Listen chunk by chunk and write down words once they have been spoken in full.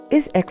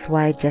Is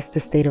XY just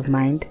a state of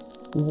mind?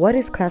 What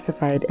is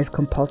classified as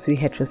compulsory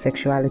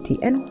heterosexuality,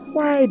 and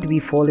why do we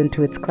fall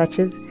into its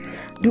clutches?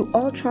 Do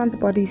all trans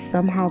bodies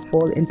somehow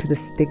fall into the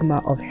stigma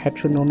of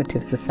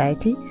heteronormative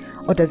society,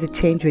 or does it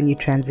change when you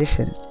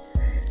transition?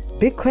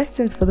 Big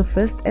questions for the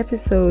first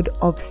episode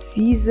of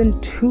season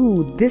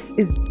 2. This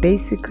is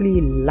basically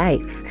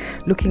life,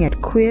 looking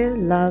at queer,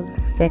 love,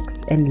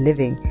 sex, and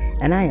living.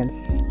 And I am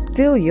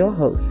still your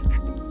host,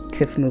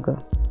 Tiff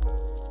Mugo.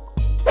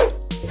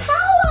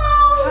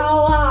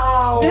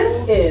 Hello!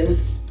 This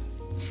is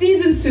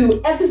season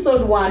 2,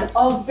 episode 1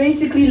 of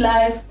Basically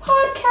Life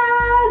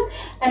podcast.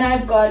 And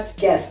I've got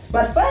guests.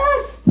 But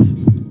first,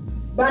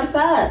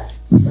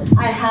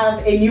 I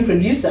have a new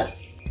producer.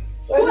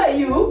 Who are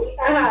you?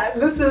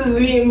 This is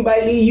me,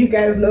 Mbali. You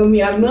guys know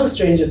me. I'm no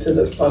stranger to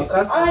this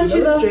podcast. I'm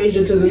no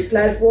stranger to this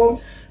platform.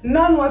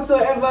 None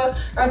whatsoever.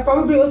 I've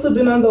probably also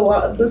been on the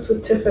Wildness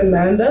with Tiff and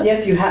Manda.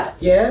 Yes, you have.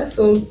 Yeah,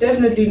 so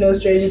definitely no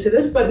stranger to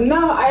this. But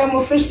now I am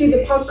officially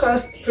the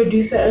podcast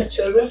producer as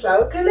Chosen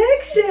Flower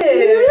Collection.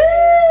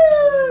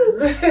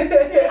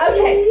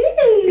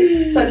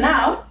 Okay. So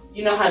now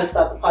you know how to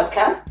start the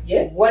podcast.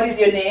 Yeah. What is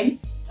your name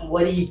and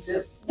what do you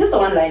do? Just a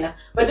one-liner.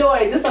 But don't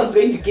worry, this one's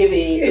going to give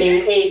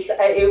a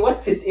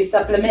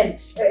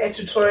supplement. A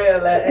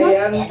tutorial. A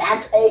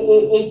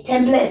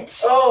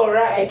template. Oh,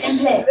 right. A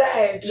template.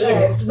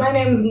 Right. My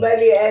name is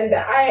Mbali and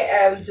I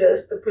am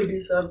just the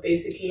producer of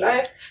Basically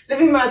Life.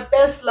 Living my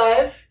best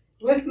life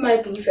with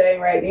my boo thing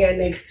right here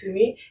next to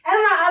me.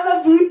 And my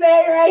other boo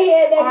thing right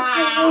here next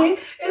to me.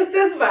 It's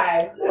just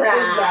vibes.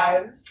 Just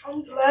vibes.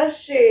 I'm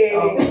blushing.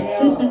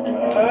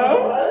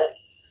 Oh,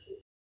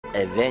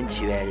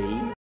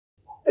 Eventually.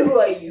 Who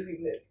are you,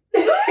 human?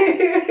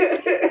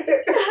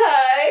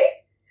 Hi,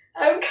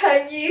 I'm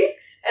Khanyi,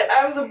 and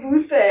I'm the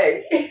boo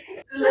thing.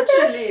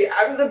 Literally,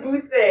 I'm the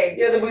boo thing.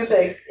 You're the boo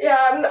thing. Yeah,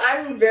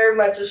 I'm very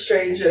much a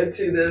stranger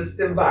to this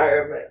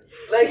environment.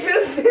 Like,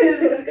 this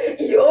is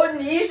your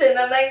niche, and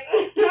I'm like,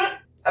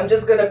 I'm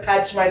just gonna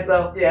patch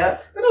myself, yeah?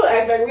 We don't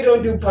act like we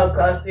don't do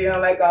podcasting on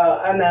like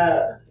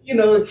a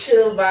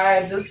chill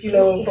vibe, just,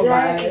 for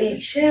Exactly,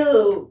 vibes.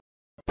 chill.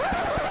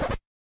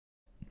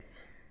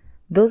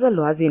 Those are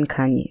Lwazi and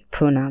Khanyi,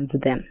 pronouns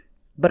them.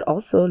 But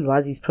also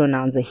Lwazi's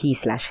pronouns are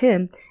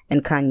he/him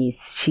and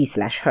Khanyi's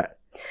she/her.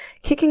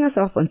 Kicking us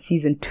off on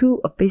season 2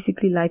 of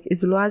Basically Life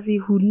is Lwazi,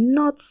 who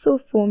not so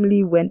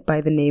formally went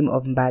by the name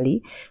of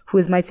Mbali, who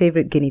is my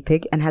favorite guinea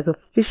pig and has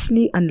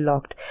officially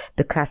unlocked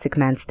the classic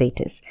man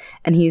status.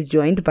 And he is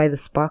joined by the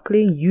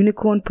sparkling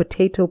unicorn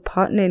potato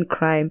partner in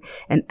crime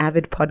and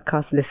avid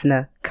podcast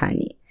listener,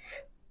 Khanyi.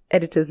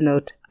 Editor's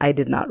note, I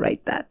did not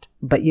write that.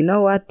 But you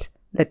know what?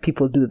 Let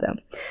people do them.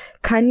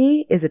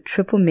 Khanyi is a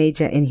triple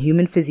major in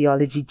human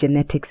physiology,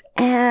 genetics,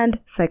 and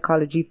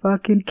psychology,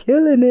 fucking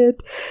killing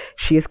it.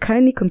 She is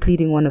currently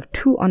completing one of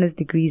 2 honors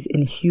degrees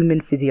in human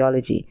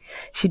physiology.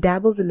 She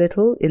dabbles a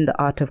little in the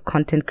art of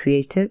content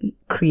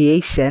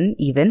creation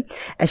even,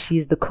 as she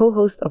is the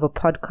co-host of a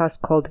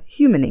podcast called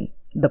Humaning,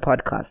 the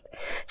podcast.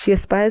 She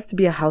aspires to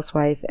be a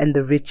housewife and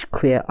the rich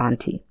queer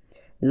auntie.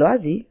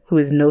 Lwazi, who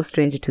is no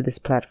stranger to this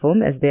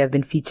platform as they have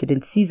been featured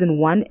in season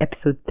 1,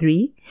 episode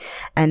 3,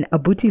 and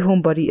Abuti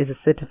Homebody is a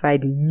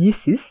certified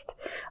nicist,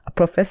 a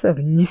professor of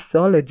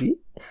nicology,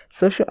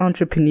 social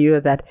entrepreneur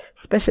that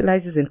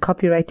specializes in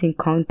copywriting,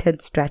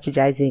 content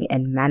strategizing,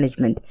 and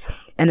management,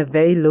 and a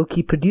very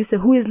low-key producer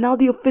who is now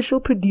the official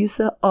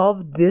producer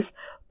of this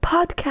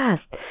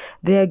podcast.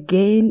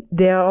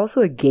 They are also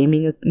a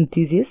gaming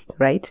enthusiast,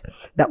 right?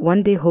 That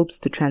one day hopes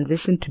to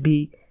transition to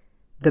be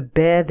the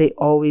bear they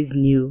always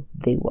knew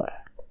they were.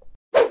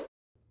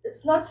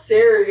 It's not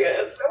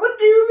serious. What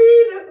do you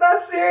mean it's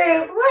not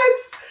serious? What?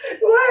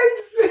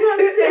 It's not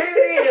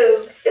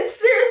serious. It's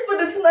serious,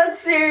 but it's not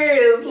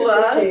serious, It's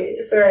okay.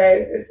 It's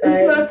alright. It's fine.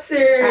 It's not I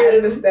serious.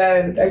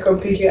 understand. I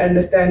completely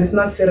understand. It's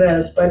not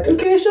serious, but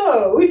okay,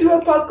 sure. We do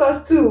a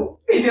podcast too.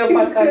 You do a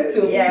podcast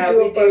too. Yeah,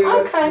 we do.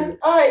 Okay.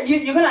 Alright,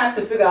 you're gonna have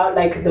to figure out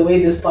like the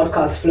way this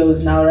podcast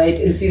flows now, right?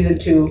 In season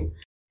 2.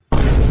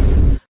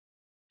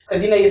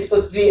 Because you're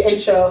supposed to do your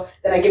intro,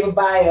 then I give a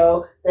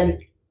bio,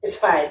 then it's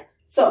fine.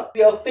 So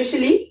we're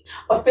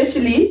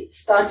officially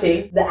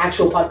starting the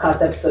actual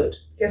podcast episode.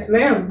 Yes,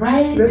 ma'am.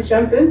 Right? Let's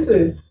jump into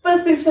it.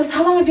 First things first,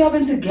 how long have y'all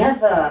been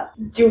together?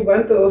 Do you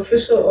want the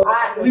official or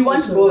We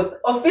want both.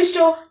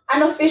 Official,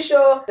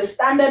 unofficial, the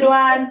standard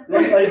one, we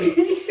want all of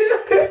these.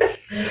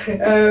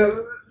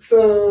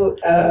 So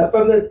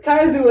from the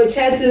times we were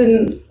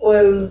chatting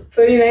was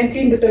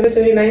December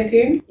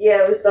 2019.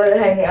 Yeah, we started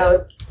hanging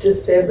out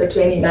December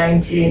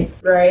 2019.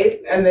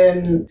 Right? And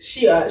then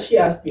she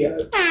asked me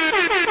out.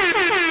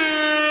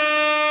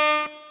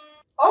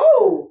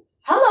 Oh,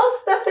 hello,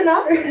 stepping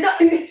up. No,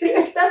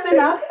 stepping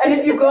up. And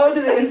if you go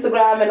to the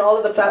Instagram and all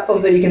of the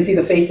platforms where you can see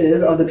the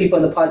faces of the people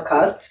in the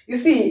podcast, you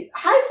see,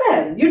 hi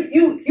fam,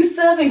 you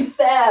serving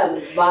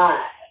fam vibes.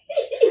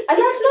 And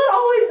that's not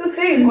always the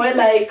thing where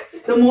like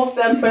the more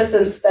femme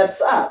person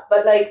steps up.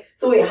 But like,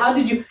 so wait, how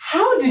did you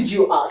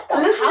ask?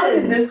 Listen, how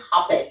did this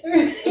happen?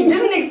 He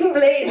didn't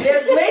explain.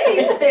 There's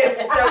many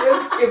steps that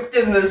were skipped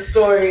in this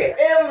story.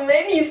 There are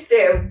many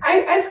steps.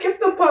 I skipped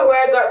the part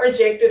where I got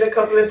rejected a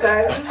couple of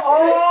times.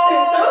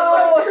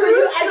 Oh,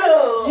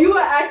 so you were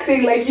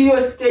acting like you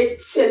were straight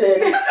chilling,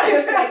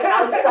 just like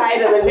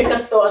outside of the liquor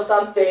store or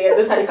something, and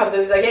this honey comes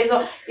in and he's like, hey,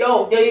 so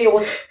yo,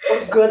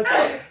 what's good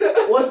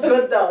though? What's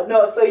good though?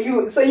 No, so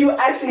you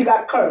actually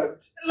got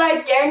curved.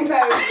 Like gang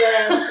times,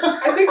 man.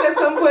 I think at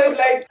some point,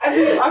 like, I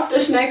think after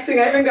schnaxing,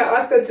 I think I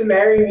asked her to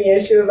marry me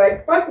and she was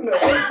like, fuck no.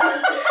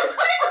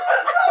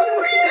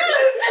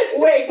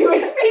 Wait,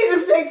 please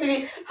explain to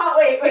me how.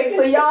 Wait.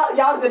 So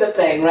y'all did a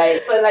thing,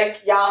 right? So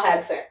like y'all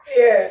had sex.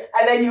 Yeah.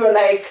 And then you were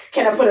like,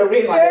 "Can I put a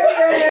ring on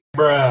it?"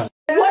 Bruh.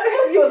 What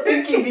was your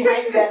thinking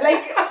behind that?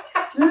 Like,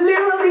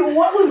 literally,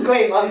 what was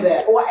going on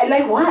there? Why?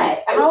 Like,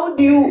 why? How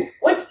do you?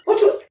 What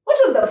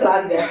was the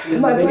plan there?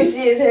 Please, My baby?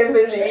 pussy is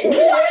heavenly.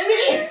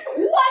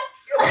 What?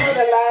 I'm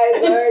gonna lie,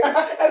 dog.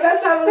 At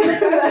that time, I was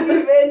like,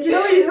 event. You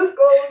know, when you just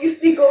go, you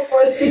sneak off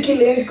for a sneaky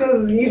link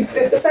because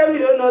the family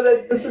don't know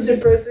that this is your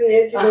person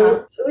yet, you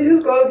know. So we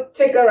just go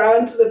take her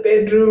around to the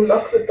bedroom,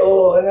 lock the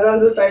door, and then I'm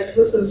just like,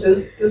 this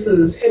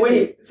is heavy.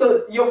 Wait,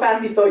 so your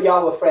family thought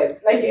y'all were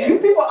friends? Like, you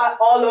people are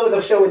all over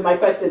the show with my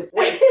questions.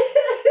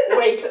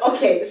 Wait,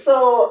 okay,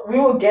 so we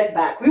will get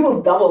back. We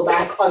will double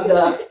back on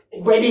the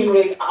wedding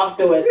ring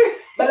afterwards.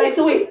 But like,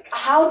 so wait,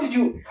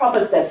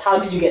 proper steps, how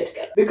did you get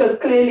together? Because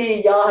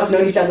clearly y'all have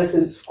known each other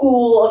since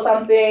school or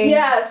something.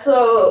 Yeah,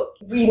 so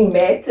we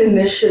met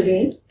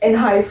initially in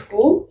high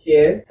school.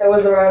 Yeah. That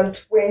was around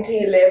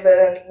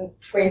 2011,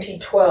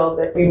 2012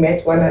 that we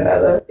met one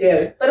another.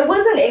 Yeah. But it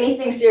wasn't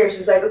anything serious.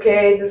 It's like,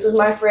 okay, this is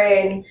my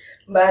friend,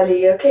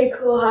 Bali. Okay,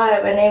 cool.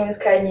 Hi, my name is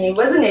Khanyi. It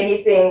wasn't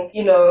anything,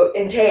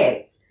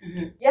 intense.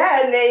 Mm-hmm.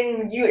 Yeah, and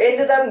then you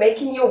ended up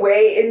making your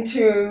way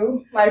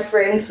into my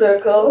friend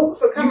circle.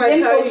 So come You I tell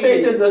you.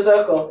 infiltrated the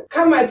circle.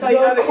 Come I tell you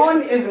how Your the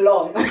con is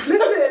long. Listen,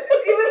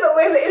 even the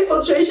way the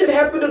infiltration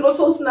happened, it was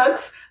so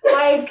snacks.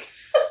 Like,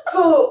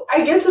 so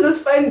I get to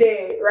this fun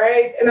day,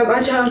 right? And I'm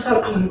actually I'm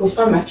gonna go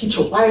find my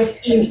future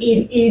wife in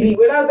Edie.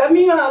 I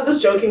was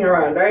just joking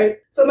around, right?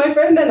 So my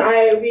friend and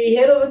I, we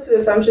head over to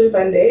Assumption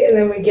Fun Day, and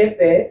then we get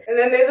there, and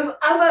then there's this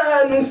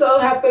other who so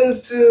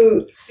happens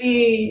to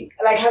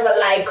have a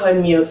like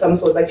on me of some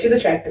sort, like she's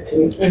attracted to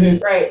me,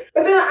 right?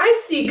 But then I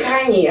see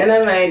Khanyi, and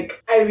I'm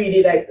like, I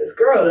really like this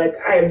girl, like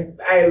and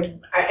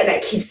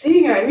I keep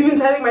seeing her. I'm even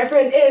telling my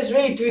friend, hey,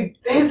 Ray, dude,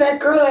 there's that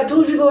girl I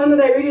told you, the one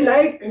that I really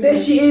like. There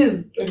she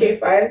is. Okay,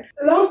 fine.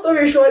 Long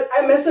story short,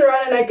 I mess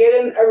around and I get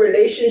in a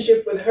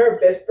relationship with her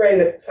best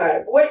friend at the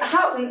time. Wait,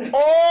 how?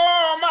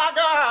 Oh my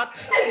God.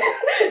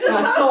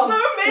 That's so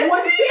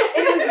messy.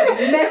 It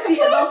is messy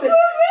and also.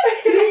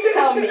 Please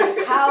tell me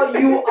how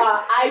you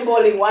are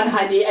eyeballing one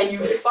honey and you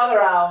fuck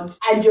around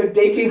and you're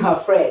dating her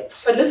friend.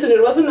 But listen,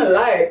 it wasn't a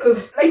lie,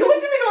 because Like, what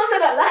do you mean it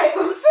wasn't a lie?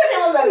 Who said it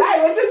was a lie?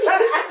 We're just trying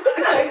to ask,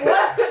 like,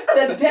 what?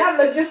 The damn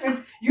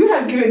logistics. You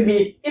have given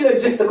me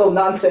illogistical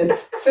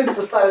nonsense since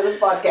the start of this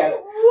podcast.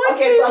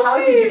 Okay, so how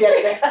did you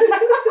get there?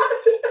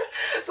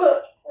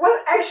 So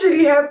what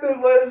actually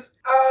happened was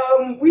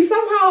we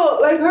somehow,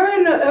 like, her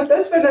and her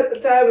best friend at the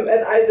time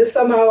and I just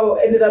somehow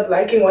ended up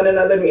liking one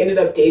another and we ended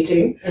up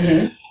dating.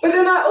 But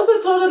then I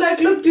also told her, like,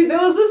 look, dude, there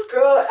was this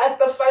girl at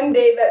the fun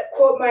day that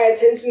caught my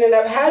attention and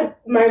I've had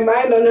my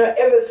mind on her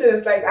ever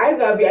since. Like, I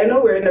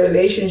know we're in a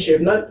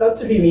relationship, not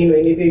to be mean or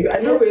anything. I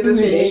know we're in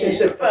this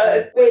relationship,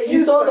 but Wait,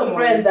 you told the someone.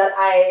 friend that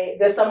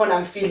there's someone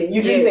I'm feeling.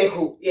 You didn't say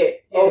who. Yeah.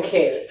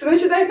 Okay. So then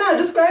she's like, nah,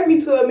 describe me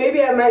to her.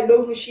 Maybe I might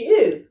know who she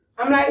is.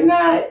 I'm like,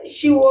 nah,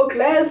 she wore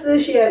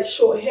glasses, she had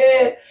short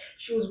hair,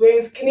 she was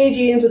wearing skinny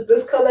jeans with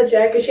this color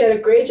jacket, she had a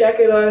gray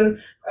jacket on.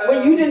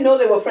 Wait, you didn't know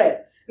they were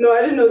friends? No,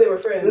 I didn't know they were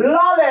friends.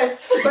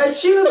 Lawless! But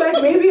she was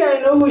like, maybe I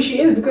know who she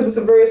is because it's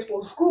a very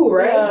small school,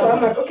 right? Yeah. So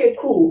I'm like, okay,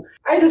 cool.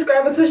 I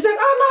describe it to her. She's like,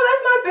 oh no,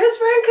 that's my best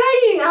friend,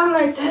 Khanyi. I'm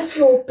like, that's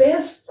your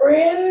best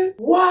friend?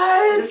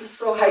 What? This is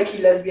so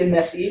high-key lesbian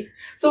messy.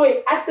 So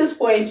wait, at this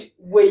point,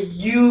 were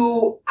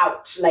you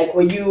out? Like,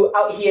 were you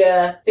out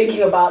here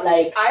thinking about,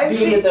 like,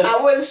 being with I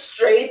was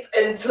straight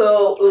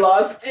until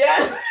last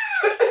year.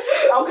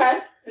 Okay.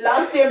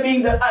 Last year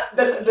being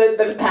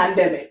the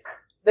pandemic.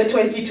 The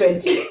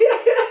 2020.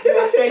 You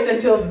were straight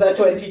until the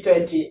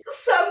 2020.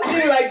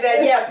 Something like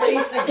that. Yeah,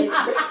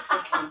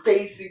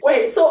 basically.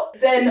 Wait, so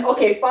then,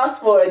 okay,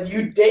 fast forward,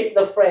 you date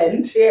the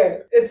friend. Yeah,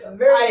 it's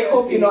very I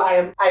hope you know I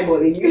am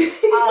eyeballing you.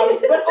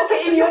 But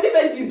okay, in your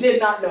defense, you did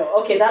not know.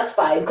 Okay, that's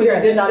fine, because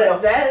you did not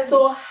know.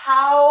 So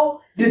how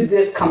did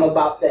this come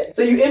about then?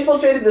 So you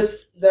infiltrated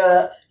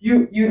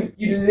you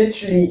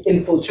literally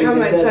infiltrated.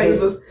 Come and tell you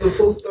the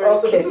full story. Okay.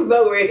 So this is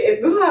not where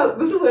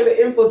this is where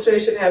the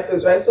infiltration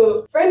happens, right?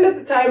 So friend at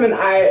the time and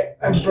I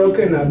have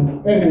broken up.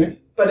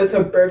 But it's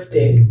her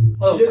birthday.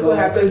 She just so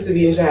happens to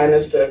be in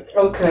Johannesburg.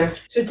 Okay.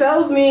 She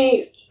tells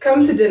me,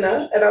 come to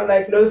dinner. And I'm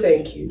like, no,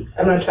 thank you.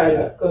 I'm not trying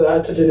to go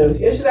out to dinner with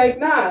you. And she's like,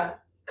 nah,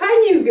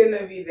 Kanye's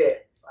gonna be there.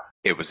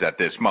 It was at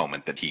this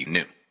moment that he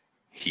knew.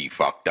 He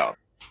fucked up.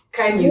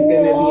 Kanye's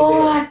gonna be there.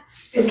 What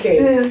is Okay.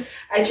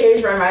 this? I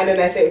changed my mind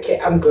and I said, okay,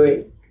 I'm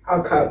going.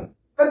 I'll come.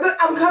 But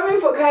I'm coming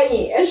for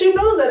Khanyi. And she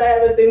knows that I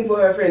have a thing for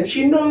her friend.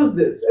 She knows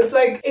this. It's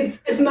like,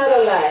 it's not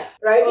a lie,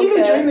 right? Okay.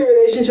 Even during the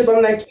relationship,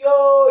 I'm like,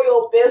 yo,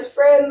 your best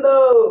friend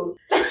though.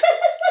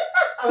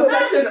 I'm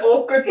such an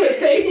awkward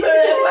potato.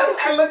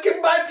 I look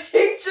at my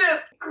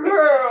pictures.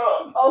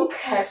 Girl.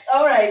 Okay.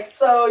 All right.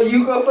 So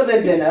you go for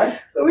the dinner.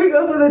 So we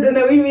go for the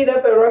dinner. We meet up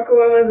at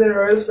Rockamama's in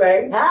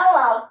Rosebank.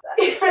 Hello.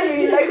 I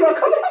really like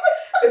Rockamama's.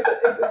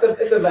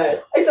 It's a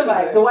vibe. It's a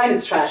vibe. The wine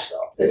is trash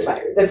though. It's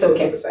fine. That's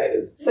okay. The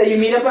ciders. So you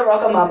meet up at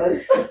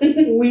Rockamama's.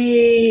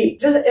 We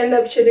just end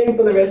up chilling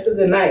for the rest of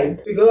the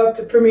night. We go up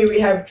to Primi, we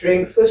have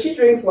drinks. So she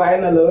drinks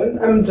wine alone.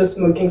 I'm just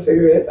smoking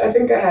cigarettes. I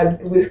think I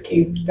had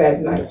whiskey that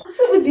night. What's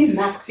it with these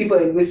masked people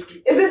in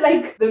whiskey? Is it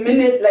like the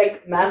minute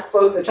like masked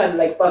folks are trying to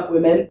like fuck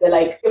women, they're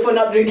like, if we're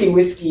not drinking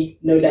whiskey,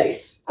 no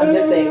dice. I'm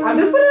just saying. I'm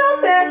just putting it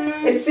out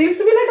there. It seems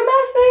to be like a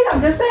mask thing.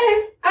 I'm just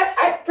saying.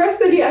 I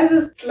personally, I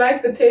just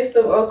like the taste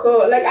of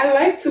alcohol. Like, I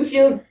like to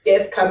feel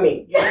death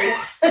coming. You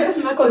know? It's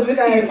not Because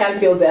whiskey, you can't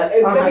feel death.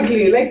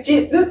 Exactly. Like,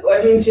 gin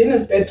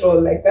is petrol.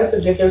 Like, that's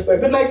a different story.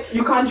 But, like,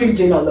 You can't drink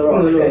gin on the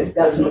rocks, guys.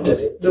 That's not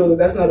it. No,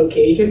 that's not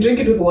okay. You can drink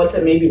it with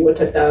water, maybe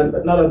watered down,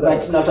 but not on the But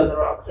rocks. not on the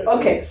rocks.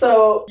 Okay,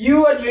 so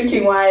you are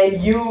drinking wine,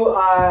 you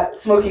are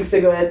smoking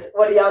cigarettes.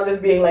 What are y'all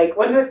just being like,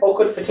 what is it?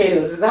 Awkward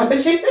potatoes. Is that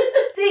what you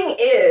Thing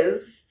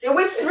is, there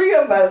were 3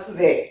 of us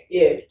there.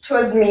 Yeah. It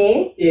was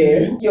me,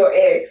 Yeah. your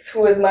ex,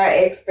 who was my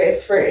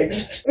ex-best friend.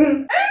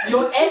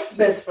 Your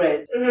ex-best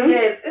friend. Mm-hmm.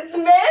 Yes, it's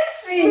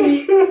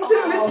messy.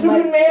 It's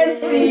my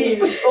messy.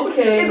 goodness.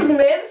 Okay. It's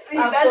messy.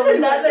 I'm That's so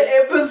another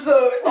messy.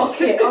 episode.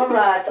 Okay,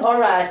 alright.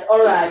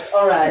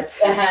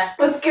 Uh-huh.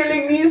 What's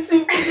killing me is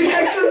seeing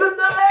reactions in the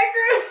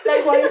background.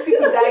 Like why is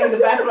people dying in the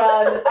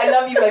background? I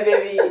love you, my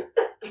baby.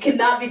 You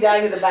cannot be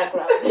dying in the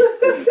background.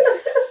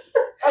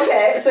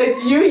 Okay, so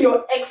it's you,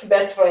 your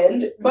ex-best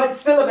friend, but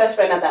still a best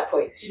friend at that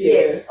point.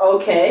 Yes.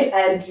 Okay,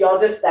 and y'all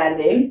just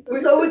standing.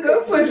 So we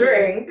go for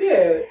drinks.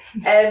 Yeah.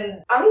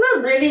 And I'm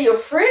not really your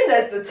friend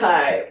at the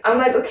time. I'm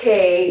like,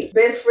 okay,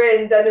 best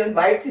friend that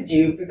invited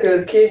you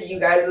because clearly you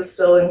guys are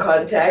still in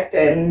contact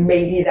and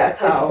maybe that's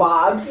how. It's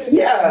Bob's.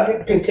 Yeah.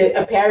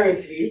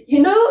 Apparently.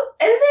 You know,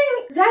 and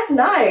then that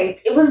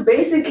night, it was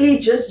basically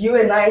just you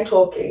and I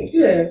talking.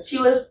 Yeah. She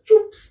was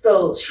choop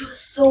still. She was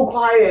so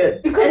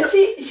quiet. Because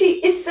she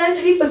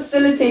essentially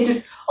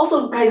facilitated,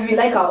 also guys, we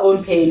like our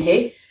own pain,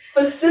 hey?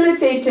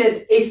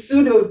 Facilitated a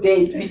pseudo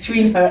date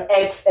between her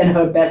ex and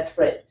her best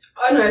friend.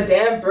 On her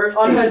damn birthday.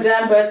 On her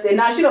damn birthday.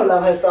 Now she don't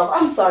love herself.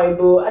 I'm sorry,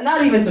 boo.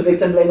 Not even to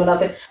victim blame or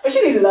nothing. But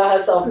she need to love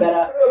herself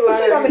better. Is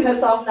she loving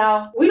herself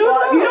now? We don't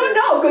know. You don't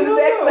know because it's the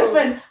We don't ex-best know.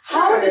 friend.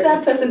 How did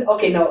that person...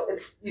 Okay, no.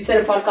 You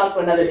said a podcast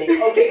for another day.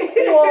 Okay,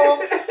 cool.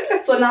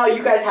 So now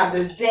you guys have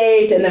this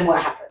date and then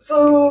what happens?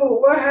 So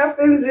what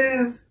happens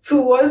is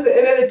towards the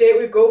end of the day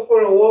we go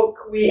for a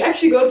walk. We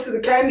actually go to the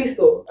candy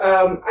store.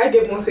 I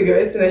get more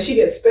cigarettes and then she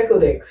gets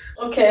speckled eggs.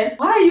 Okay.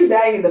 Why are you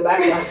dying in the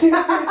background?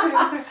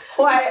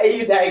 Why are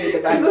you dying in the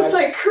Because background? it's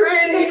like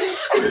cringe.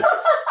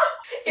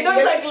 You know,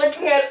 it's like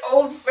looking at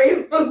old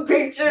Facebook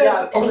pictures.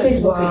 Yeah, old It's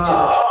Facebook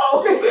pictures.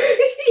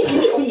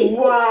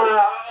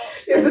 Wow.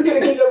 You're just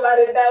thinking about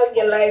it now.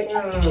 You're like,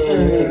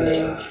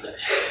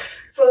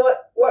 So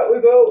what we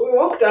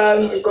walk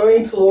down. We're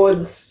going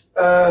towards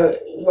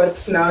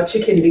what's now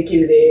Chicken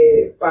Licky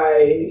there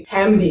by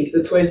Hamleys,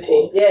 the toy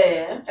store.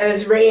 Yeah. And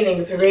it's raining.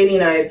 It's a rainy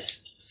night.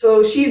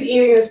 So she's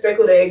eating her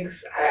speckled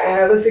eggs. I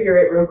have a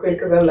cigarette real quick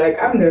because I'm like,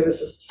 I'm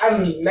nervous.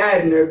 I'm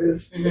mad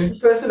nervous. Mm-hmm. The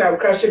person I'm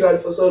crushing on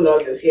for so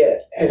long is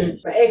here.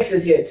 And my ex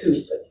is here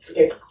too. But it's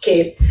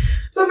okay.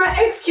 So my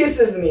ex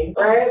kisses me,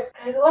 right?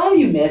 Guys, why are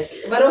you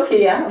messy? But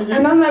okay, yeah. Mm-hmm.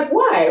 And I'm like,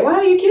 why? Why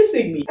are you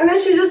kissing me? And then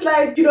she's just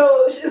like, you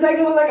know, she's like,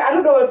 it was like, I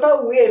don't know, it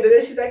felt weird. And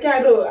then she's like, yeah, I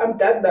know, I'm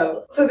done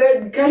now. So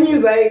then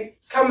Kanye's like,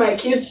 come I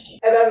kiss you.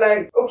 And I'm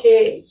like,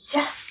 okay.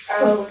 Yes.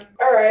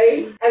 All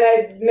right. And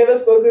I'd never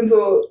spoken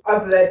to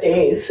after that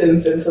day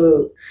since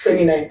until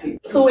 2019.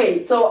 So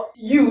wait, so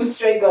you,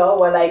 straight girl,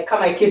 were like,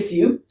 come I kiss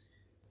you?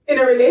 In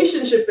a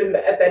relationship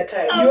at that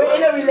time. You were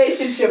in a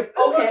relationship.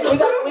 Okay. With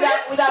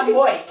that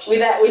boy. With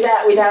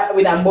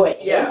that boy.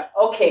 Yeah.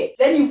 Okay.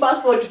 Then you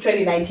fast forward to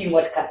 2019,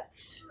 what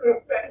cuts?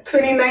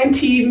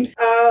 2019.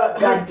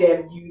 God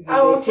damn you,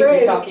 Our TikTok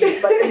friend. talking.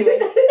 But anyway.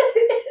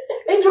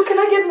 Angel, can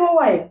I get more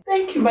wine?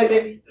 Thank you, my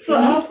baby. So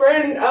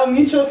our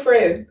mutual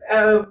friend,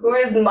 Who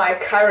is my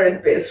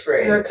current best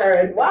friend? her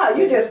current. Wow,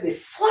 you just be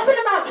swapping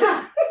them out,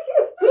 huh?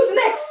 Who's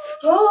next?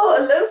 Oh,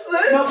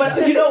 listen. No,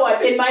 but you know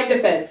what? In my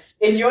defense,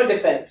 in your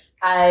defense,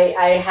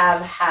 I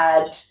have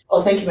had...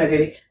 Oh, thank you, my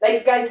baby.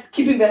 Like, guys,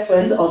 keeping best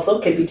friends also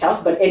can be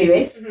tough. But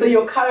anyway, so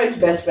your current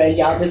best friend,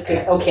 y'all just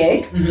get... Okay.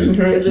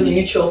 Is a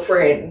mutual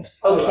friend.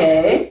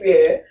 Okay.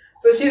 Yeah.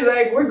 So she's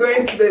like, we're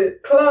going to the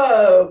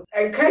club.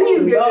 And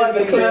Kanye's God, gonna the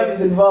be club there.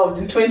 is involved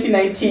in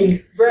 2019.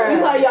 Bruh. This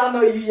is how y'all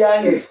know you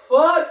young as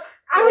fuck.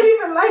 I don't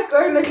even like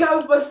going to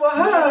clubs, but for her,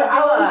 Neither do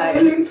I was I.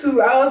 willing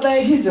to. I was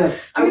like,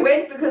 Jesus. I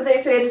went because they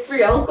said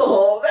free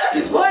alcohol.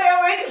 That's why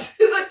I went to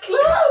the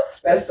club.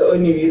 that's the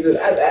only reason.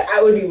 I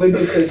only went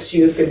because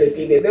she was gonna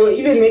be there. They were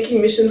even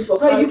making missions for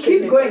No, her. you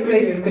keep going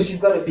places because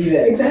she's gonna be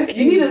there. Exactly.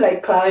 You need to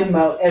like climb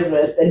Mount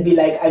Everest and be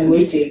like, I'm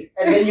waiting,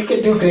 and then you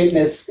can do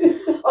greatness.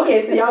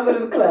 Okay, so y'all go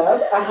to the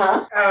club.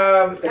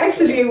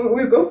 Actually,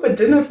 we go for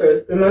dinner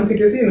first. The Monte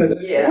Casino.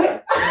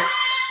 Yeah.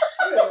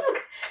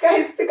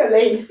 Guys, pick a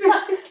lane.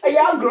 Are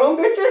y'all grown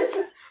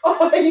bitches?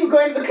 Or are you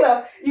going to the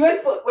club? You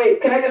went for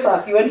can I just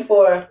ask? You went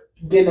for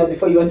dinner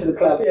before you went to the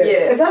club?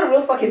 Yeah. Is that a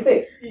real fucking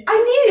thing? I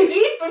need to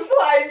eat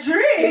before I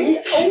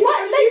drink.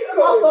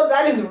 Also,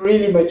 that is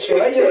really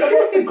mature. You're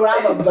supposed to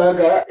grab a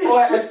burger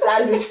or a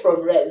sandwich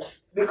from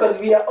Res because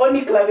we are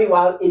only clubbing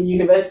while in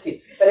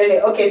university. But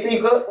anyway, okay, so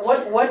you go.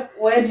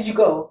 Where did you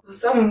go?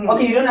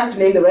 Okay, you don't have to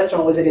name the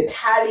restaurant. Was it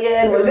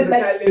Italian? Was it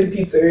like Italian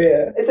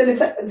pizzeria? it's an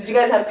Did you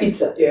guys have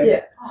pizza?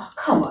 Yeah. Oh,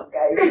 come on,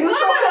 guys. You're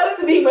so close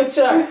to being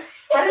mature.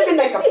 Had it been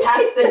like a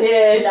pasta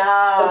dish,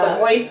 or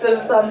some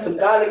oysters or some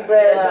garlic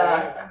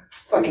bread.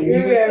 Fucking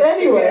dudes.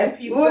 Anyway.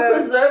 We were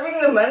preserving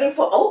the money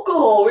for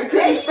alcohol. We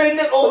couldn't spend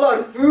it all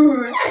on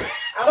food.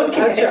 I was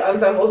at your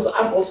aunt's. I'm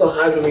also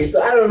hungry,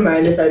 so I don't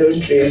mind if I don't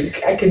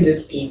drink. I can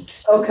just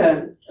eat.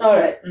 Okay. All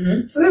right.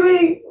 Mm-hmm. So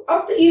then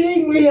after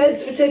eating, we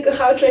take a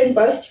how train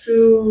bus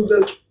to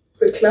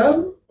the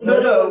club.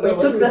 No, we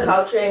took the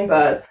Gautrain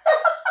bus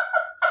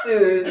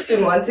to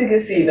Monte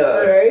Casino.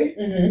 Alright.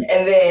 Mm-hmm.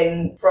 And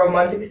then from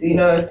Monte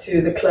Casino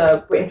to the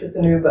club, went with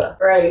an Uber.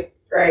 Right.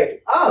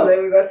 Oh. So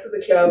then we got to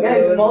the club.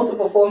 Guys,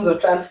 multiple forms of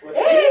transport.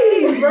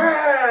 Hey,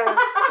 bruh!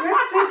 You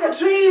have to take a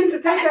train,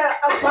 to take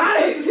a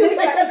bus, to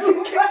take a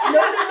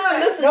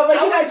Listen. No,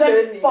 but you guys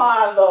journey. went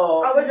far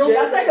though. Our journey.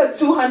 That's like a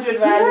 200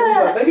 rand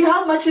Uber. Maybe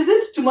how much is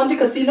it to Monte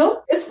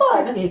Casino? It's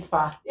far. It's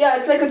far. Yeah,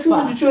 it's like a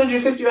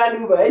 250 rand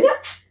Uber. And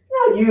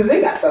yeah,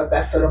 using that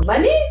sort of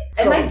money.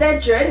 And like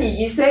that journey,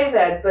 you say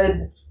that, but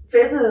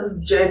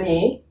Fez's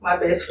journey, my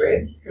best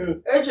friend,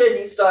 her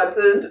journey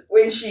started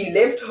when she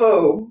left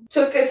home,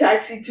 took a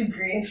taxi to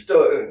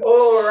Greenstone.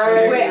 Oh,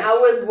 right. Where I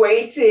was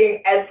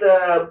waiting at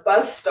the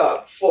bus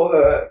stop for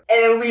her.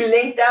 And then we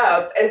linked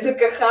up and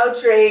took a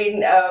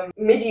Gautrain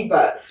midi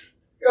bus.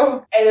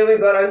 Oh. And then we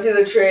got onto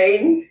the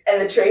train, and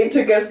the train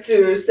took us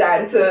to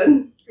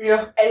Santon.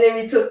 Yeah. And then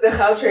we took the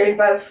Gautrain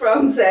bus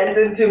from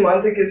Santon to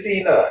Monte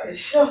Casino.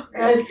 Sure,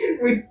 guys.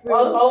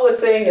 All we're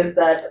saying is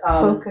that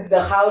Focus.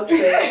 the how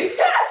train.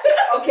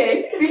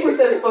 Okay, Simu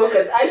says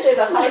focus. I say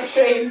the how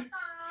train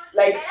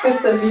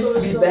system needs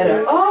to be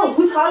better. Oh,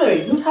 who's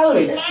hollering? It's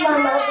my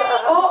mother.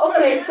 Oh,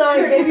 okay.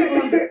 Sorry, baby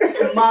Boo's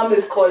mom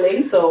is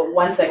calling. So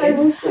 1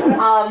 second.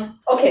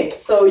 Okay,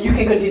 so you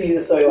can continue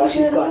the story while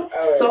she's gone.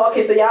 Alright. So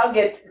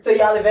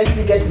y'all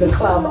eventually get to the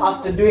club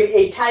after doing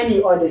a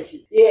tiny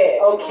odyssey. Yeah.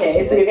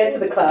 Okay, so you get to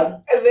the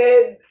club. And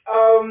then,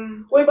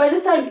 Wait, by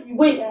this time,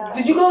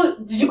 did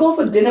you go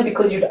for dinner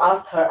because you'd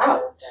asked her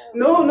out?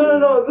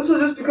 no. This was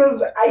just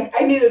because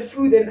I needed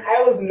food and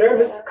I was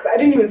nervous because I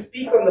didn't even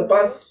speak on the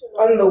bus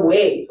on the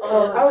way.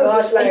 I was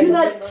just like, are you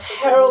that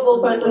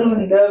terrible person who's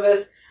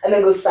nervous and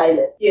then goes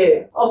silent?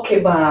 yeah. Okay,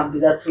 Bambi,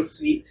 that's so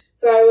sweet.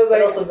 So I was But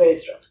like, also very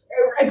stressful.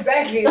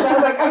 exactly. So I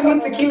was like, I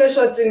need tequila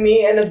shots in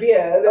me and a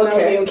beer. Then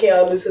Okay. I'll be okay,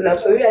 I'll loosen up.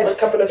 So we had a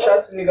couple of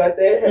shots when we got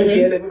there and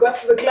beer. Then we got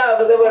to the club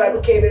and then we're like,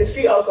 okay, there's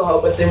free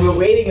alcohol, but then we're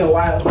waiting a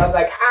while. So I was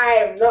like, I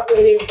am not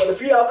waiting for the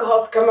free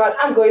alcohol to come out.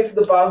 I'm going to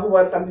the bar. Who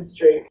wants something to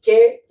drink?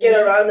 Okay? Get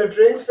a round of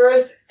drinks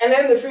first, and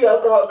then the free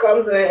alcohol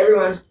comes, and then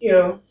everyone's,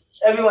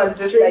 Everyone's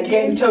just like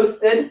getting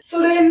toasted.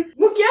 So then,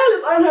 Mukiel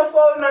is on her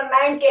phone on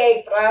 9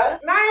 bruh.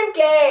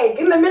 9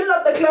 in the middle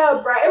of the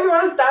club, bruh.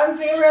 Everyone's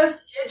dancing, everyone's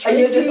And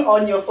you're just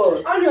on your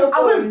phone. on her phone. I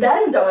was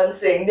done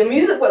dancing. The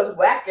music was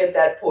whack at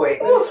that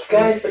point.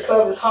 Guys, the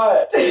club is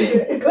hard.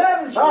 The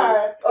club is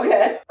hard.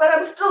 Okay. But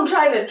I'm still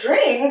trying to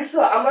drink,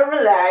 so I'm gonna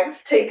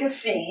relax, take a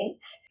seat,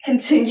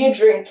 continue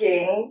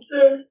drinking,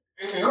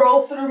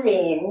 scroll through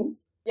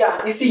memes.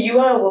 Yeah, you see, you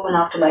are a woman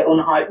after my own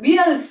heart. We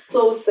are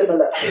so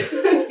similar.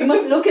 You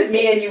must look at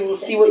me and you will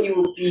see what you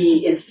will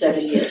be in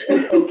 7 years.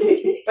 It's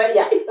okay. But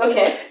yeah,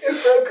 okay.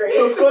 It's so great.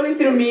 So scrolling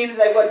through memes,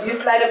 like what, you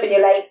slide up and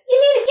you're like, you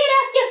need to get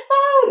off your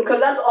phone. Because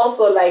that's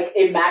also like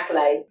a Mac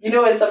line. You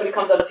know when somebody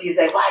comes up to you, he's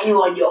like, why are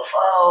you on your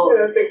phone?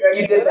 That's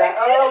exactly You did that.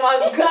 Oh my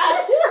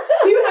gosh.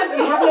 Humans,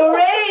 we have no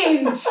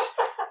range.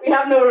 We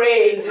have no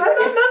range. Not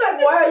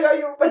like, why are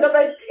you, but I'm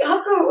like,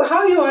 how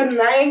are you on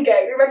 9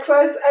 gag? Like, so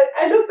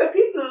I looked at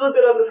people a little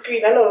bit on the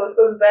screen. I know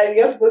it's bad,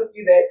 you're not supposed to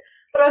do that.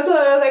 But I saw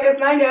it, I was like, it's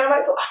 9 gag. I'm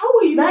like, so how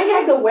are you?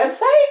 9gag the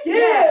website?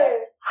 Yeah.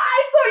 I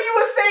thought you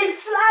were saying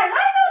slang.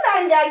 I know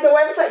 9gag the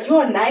website.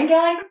 You're on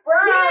 9gag?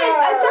 Bruh. Yes,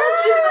 I told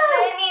you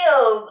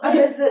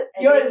millennials.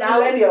 You're a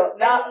millennial.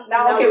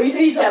 Now, okay, we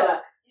see each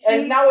other.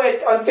 And now we're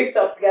on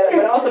TikTok together.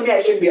 But also, me, I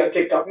shouldn't be on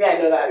TikTok. Me, I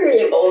know that.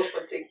 You're old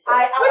for TikTok.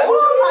 I'm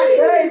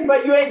guys,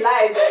 but you ain't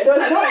lying. There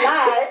was no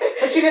lie.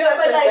 But you didn't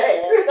have to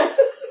say it.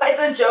 It's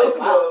a joke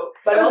though.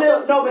 But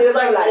also, no, but there's there's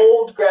like like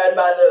old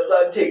grandmothers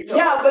on TikTok.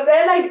 yeah, but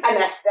they're like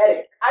an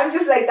aesthetic. I'm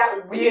just like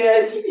that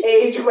weird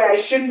age where I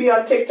shouldn't be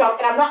on TikTok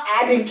and I'm not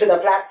adding to the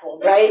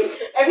platform, right?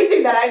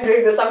 Everything that I'm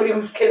doing, there's somebody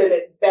who's killing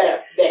it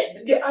better dead.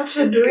 You're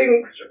actually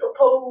doing stripper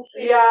pole.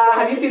 Yeah,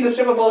 have you seen the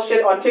stripper ball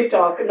shit on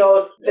TikTok?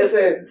 No,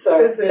 Listen,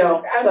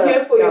 no, I'm sir,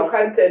 here for no. your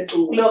content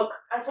too. Look,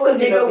 I saw a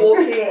because you nigga know me.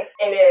 walking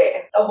in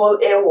a whole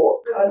airwalk.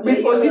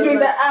 Was he doing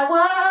that? I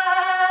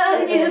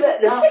want you to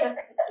no, okay.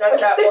 Not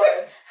that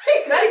one.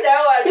 Nice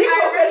that one.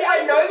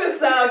 I know the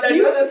sound. I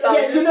know the sound.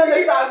 Yeah, you know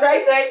the sound,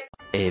 right?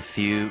 A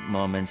few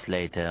moments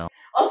later.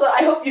 Also, I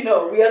hope you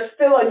know, we are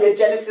still on your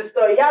Genesis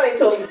story. Y'all ain't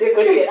told me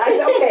Dico shit. I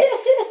said, okay.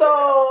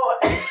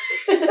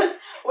 So,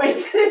 wait.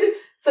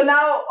 So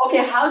now,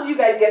 okay, how do you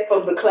guys get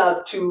from the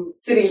club to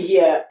sitting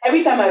here?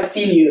 Every time I've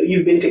seen you,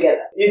 you've been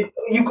together.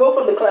 You go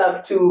from the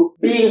club to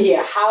being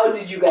here. How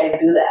did you guys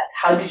do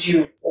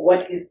that?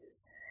 What is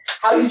this?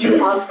 How did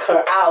you ask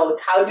her out?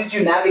 How did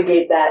you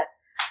navigate that?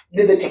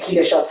 Did the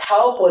tequila shots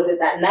help? Was it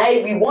that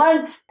night? We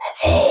want a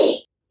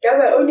tea. Guys,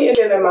 I only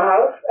ended in my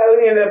house. I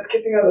only ended up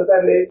kissing her on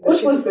Sunday. But What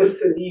she's was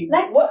supposed to leave.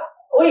 Like, what?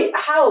 Wait,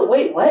 how?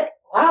 Wait, what?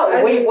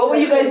 Wow, wait, what were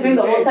you guys doing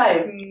the whole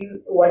time?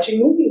 Watching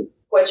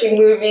movies. Watching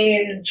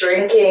movies,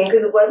 drinking,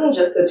 because it wasn't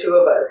just the two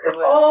of us. It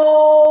was,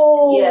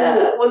 Oh,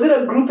 Yeah. Was it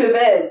a group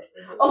event?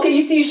 Okay,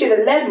 you see, you should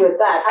have led with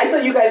that. I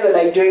thought you guys were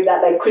like doing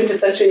that, like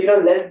quintessential,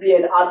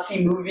 lesbian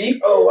artsy movie.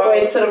 Oh, wow.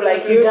 Where it's sort of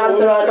like you dance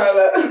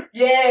around.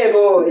 Yeah,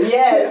 bro.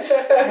 Yes.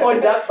 Or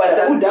duck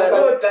butter. Ooh, duck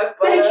butter. Oh, duck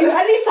butter. Thank you.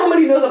 At least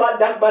somebody knows about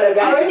duck butter,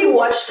 guys. I only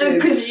watched it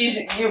because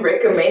you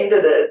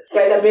recommended it.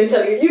 Guys, I've been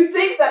telling you. You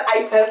think that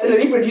I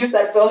personally produced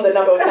that film the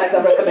number of times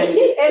I've recommended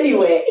it.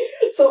 Anyway,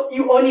 so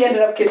you only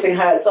ended up kissing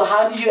her. So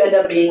how did you end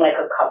up being like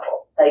a couple?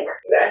 Like,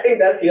 I think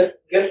that's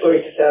your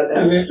story to tell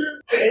now.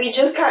 We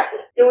just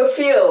there were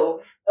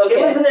feels. Okay.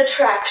 It was an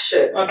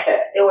attraction. okay.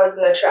 It was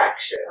an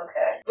attraction.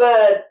 Okay.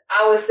 But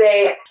I would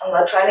say I'm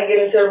not trying to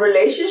get into a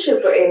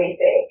relationship or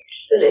anything.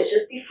 So let's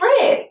just be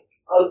friends.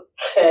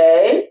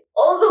 Okay.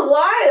 All the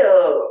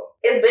while,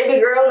 is baby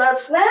girl not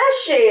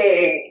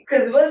smashing?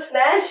 Because we're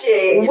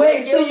smashing.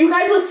 Wait, so you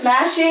guys were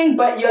smashing,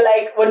 but you're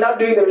like, we're not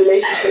doing the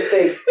relationship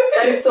thing.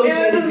 That is so It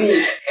Gen was-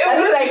 Z.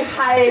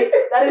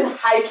 That is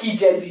high key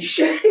Gen Z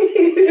shit.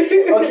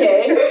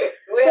 Okay.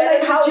 We're So, in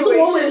like, a how- so what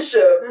was-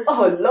 situationship.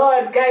 Oh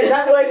Lord, guys,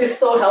 that word is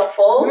so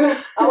helpful.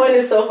 That word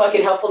is so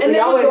fucking helpful. So And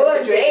then y'all we were in go a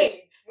on situation.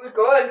 dates. We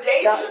go on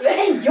dates.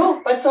 Hey,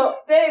 yo, but so,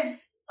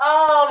 babes.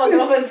 Oh, my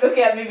girlfriend's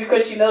looking at me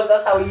because she knows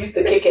that's how we used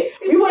to kick it.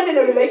 We weren't in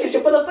a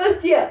relationship for the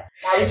first year.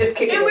 Now we just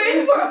kick it. It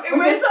went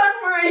on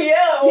for a year.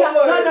 Yeah,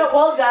 almost. no,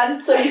 well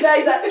done. So you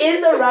guys are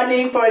in the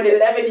running for an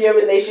 11-year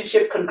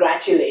relationship.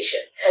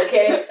 Congratulations,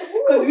 okay?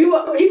 Because we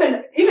were,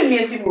 even me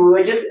and Tibu, we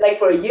were just, like,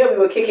 for a year we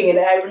were kicking it.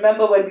 And I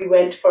remember when we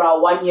went for our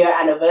 1-year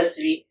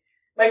anniversary,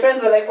 my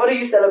friends were like, what are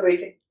you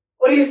celebrating?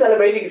 What are you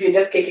celebrating if you're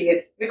just kicking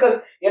it?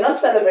 Because you're not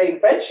celebrating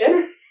friendship.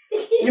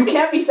 You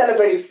can't be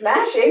celebrating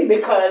smashing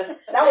because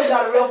that was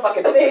not a real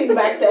fucking thing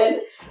back then.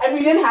 And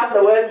we didn't have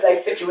the words like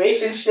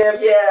situationship.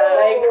 Yeah.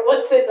 Like,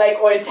 what's it like,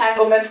 or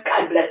entanglements?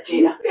 God bless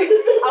Jada.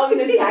 I was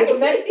in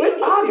entanglement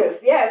with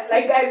August. Yes,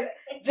 like, guys,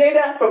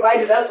 Jada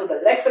provided us with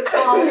a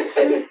lexicon.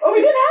 But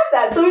we didn't have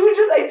that. So we were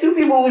just like two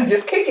people who was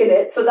just kicking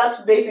it. So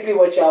that's basically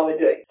what y'all were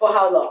doing. For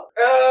how long?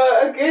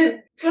 A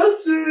good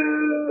close to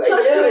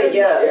a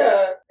year.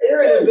 Yeah, a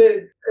year and a bit.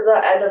 Because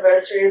our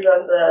anniversary is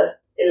on the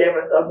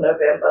 11th of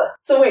November.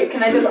 So wait,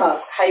 can I just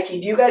ask, Heike, do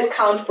you guys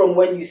count from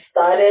when you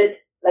started,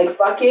 like,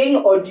 fucking,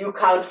 or do you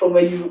count from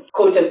when you,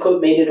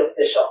 quote-unquote, made it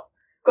official?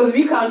 Because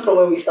we count from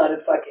when we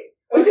started fucking,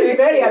 which is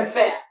very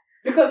unfair.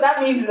 Because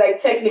that means, like,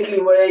 technically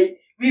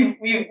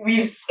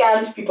we've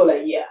scammed people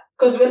a year.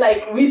 Because we're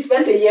like, we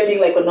spent a year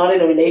being like, we're not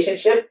in a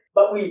relationship,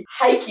 but we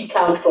Heike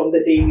count from the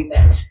day we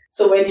met.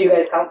 So when do you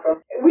guys count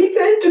from? We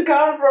tend to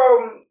count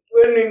from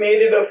when we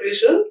made it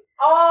official.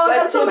 Oh, But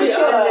that's so to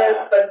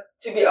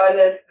be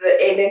honest, the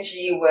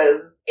energy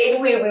was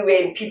anywhere we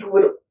went, people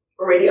would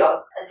already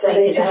ask, are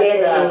they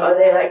together? Are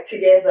they like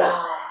together?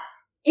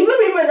 Even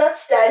when we're not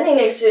standing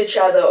next to each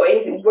other or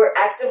anything, we're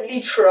actively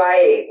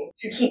trying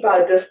to keep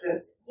our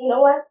distance. You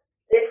know what?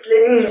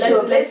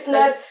 Let's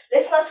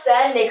not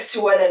stand next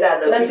to one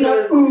another. Let's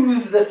not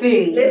ooze the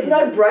thing. Let's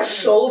not brush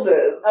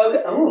shoulders.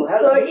 Okay. Oh,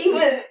 So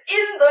even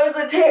in those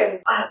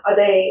attempts, are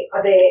they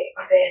a thing?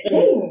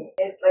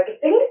 Like a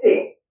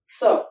thing?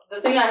 So,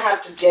 the thing I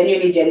have to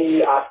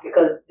genuinely ask,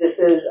 because this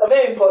is a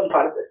very important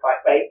part of this part,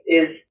 right,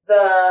 is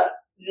the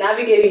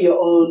navigating your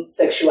own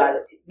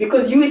sexuality.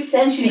 Because you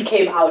essentially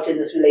came out in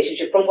this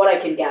relationship, from what I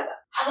can gather.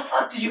 How the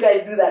fuck did you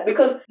guys do that?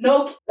 Because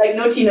no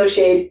tea, no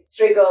shade,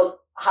 straight girls,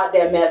 hot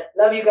damn mess.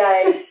 Love you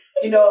guys.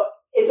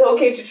 It's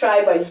okay to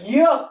try, but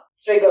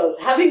straight girls,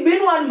 having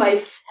been one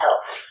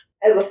myself,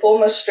 As a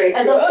former straight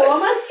as girl.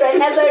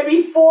 a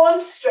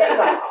reformed straight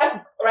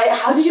girl, right?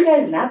 How did you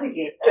guys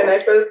navigate that? Can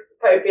I first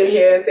pipe in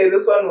here and say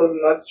this one was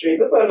not straight?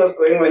 This one was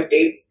going on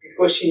dates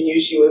before she knew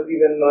she was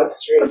even not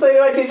straight. So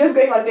you're just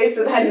going on dates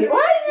with Khanyi.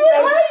 Why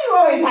are you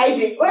always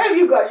hiding? Where have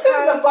you gone? This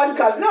is a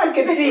podcast. No one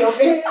can see your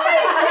face. You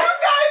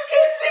guys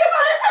can see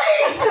my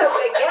face!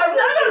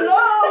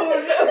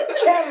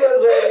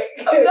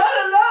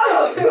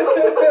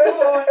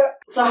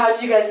 So how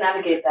did you guys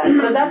navigate that?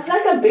 Because that's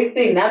like a big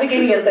thing.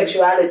 Navigating your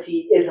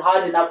sexuality is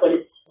hard enough when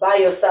it's by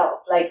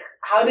yourself. Like,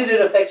 how did it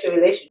affect your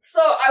relationship?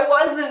 So I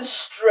wasn't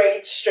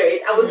straight.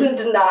 I was in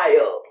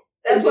denial.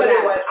 That's what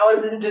it was. I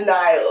was in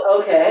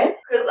denial. Okay.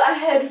 Because I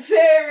had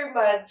very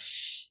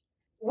much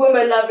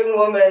woman-loving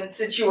woman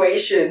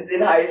situations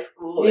in high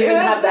school. You even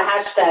have the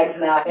hashtags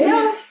now.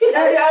 Yeah.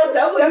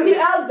 WLW.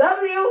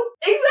 WLW.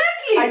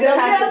 Exactly. I just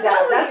had to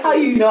dab. That's how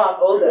you know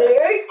I'm older.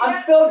 I'm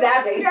still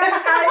dabbing.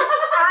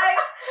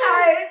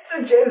 Hi,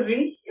 the Gen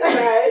Z.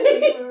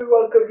 Hi, we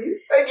welcome you.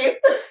 Thank you.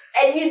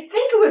 And you'd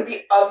think it would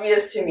be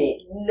obvious to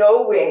me,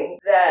 knowing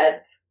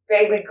that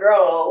baby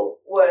girl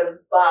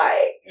was bi.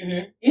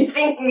 Mm-hmm. You'd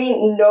think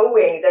me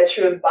knowing that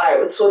she was bi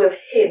would sort of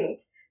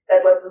hint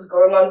that what was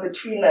going on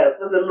between us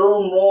was a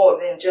little more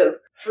than just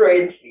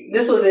friendly.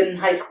 This was in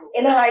high school.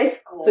 In high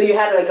school. So you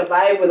had like a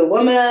vibe with a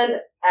woman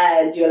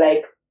and you're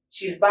like,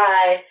 she's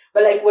bi,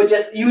 but like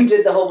you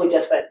did the whole we're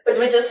just friends. But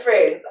we're just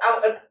friends.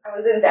 I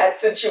was in that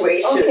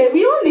situation. Okay,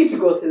 we don't need to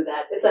go through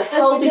that. It's a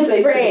healthy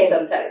place to be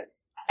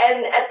sometimes.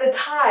 And at the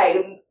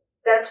time,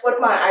 that's what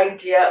my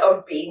idea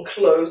of being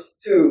close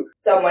to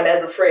someone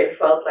as a friend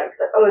felt like. It's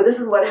like, oh, this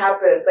is what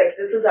happens. Like,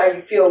 this is how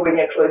you feel when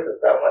you're close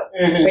with someone.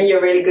 Mm-hmm. When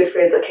you're really good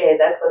friends, okay,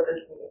 that's what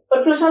this means.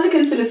 But platonic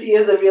intimacy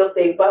is a real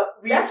thing. But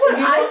that's what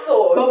I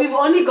thought. But we've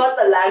only got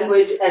the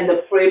language and the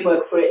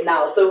framework for it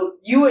now. So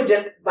you were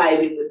just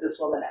vibing with this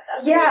woman at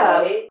that point.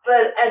 Yeah, right?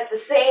 but at the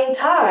same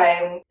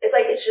time, it's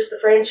like, it's just a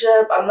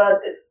friendship.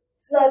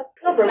 It's not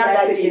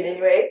romantic in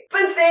any way.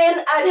 But then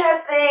I'd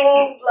have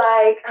things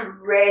like, I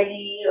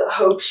really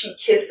hope she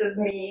kisses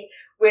me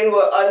when we're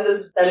on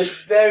this. That is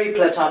very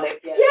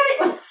platonic, yes.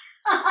 Yeah.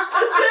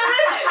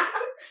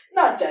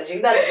 Not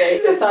judging, that's very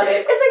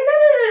platonic. It's like,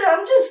 no,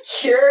 I'm just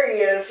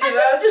curious, you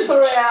know? I'm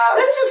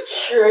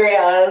just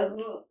curious.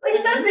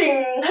 Like,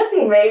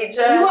 nothing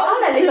major. We were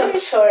on a little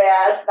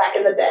curious back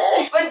in the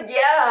day. But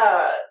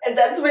yeah, and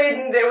that's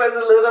when there was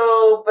a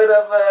little bit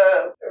of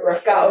a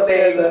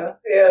scouting.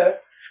 Yeah.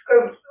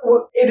 Because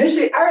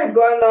initially I had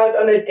gone out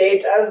on a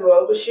date as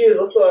well, but she was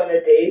also on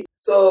a date.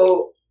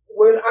 So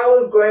when I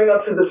was going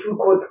up to the food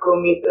court to go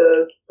meet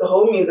the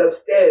homies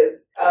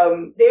upstairs,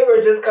 they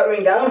were just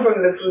coming down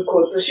from the food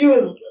court. So she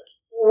was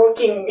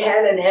walking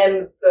hand in hand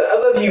with the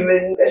other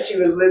human that she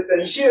was with,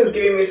 and she was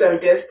giving me some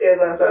death stares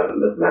on some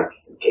this my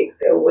piece of cake,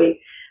 stay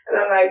away. And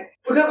I'm like,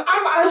 because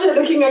I'm actually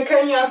looking at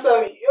Khanyi and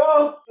some,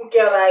 yo,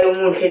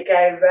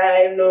 guys,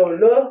 I know,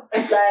 no.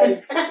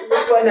 Like,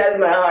 this one has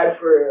my heart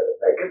for,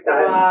 like, it's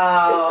time.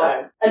 Wow. It's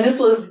time. And this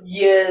was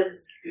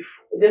years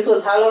before. This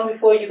was how long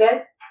before you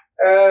guys?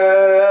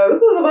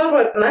 This was about,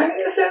 what,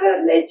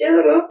 7, 8 years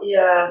ago?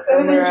 Yeah,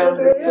 7, 8 years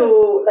ago.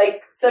 So,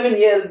 like, 7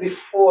 years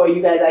before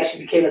you guys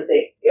actually became a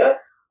thing. Yeah.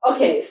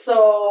 Okay,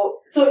 so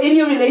in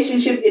your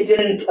relationship, it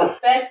didn't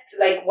affect,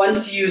 like,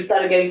 once you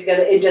started getting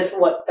together, it just,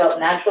 felt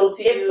natural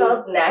to you? It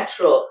felt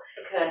natural.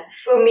 Okay.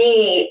 For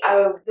me,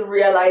 the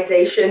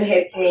realization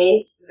hit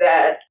me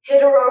that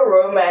hetero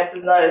romance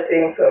is not a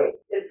thing for me.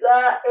 It's,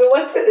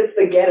 it's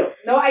the ghetto.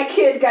 No, I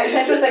kid, guys,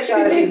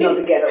 heterosexuality is not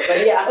the ghetto,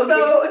 but yeah. Okay.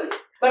 So,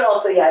 but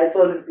also, yeah, it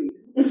wasn't for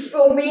you.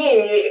 For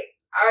me,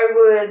 I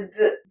would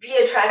be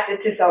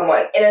attracted to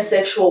someone in a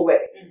sexual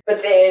way.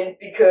 But then,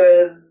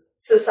 because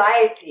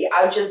society,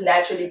 I would just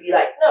naturally be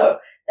like, no,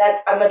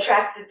 I'm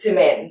attracted to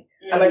men.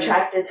 I'm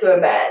attracted to a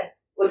man.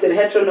 What's it?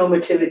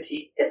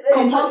 Heteronormativity.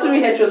 Compulsory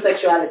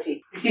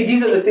heterosexuality. You see,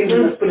 these are the things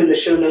we must put in the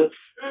show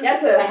notes.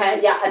 Yes, sir.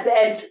 Yeah, at the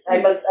end, I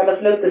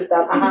must note this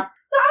down. So I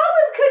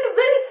was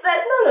convinced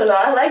that, no,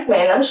 I like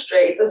men. I'm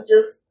straight.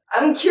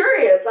 I'm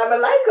curious. I'm a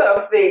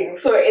liker of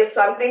things. So if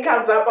something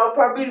comes up, I'll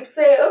probably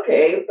say,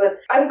 okay, but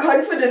I'm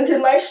confident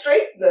in my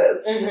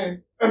straightness. Yeah,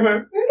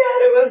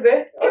 it was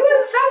there.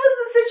 That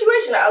was the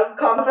situation. I was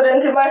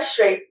confident in my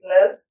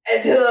straightness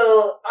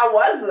until I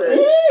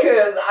wasn't.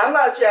 Because I'm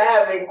out here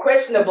having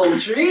questionable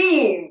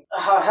dreams.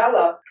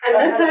 Hello. And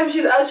that time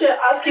she's out here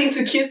asking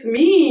to kiss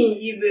me,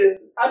 even.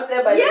 Out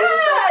there by the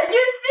yeah,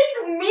 you'd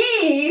think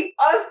me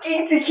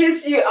asking to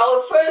kiss you,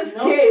 our first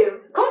kiss.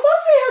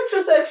 Compulsory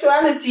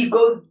heterosexuality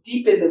goes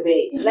deep in the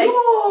vein. Like,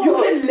 you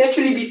can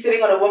literally be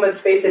sitting on a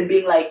woman's face and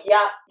being like,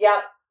 yeah,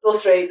 still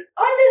straight.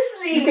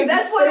 Honestly, you can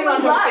that's be what it sitting was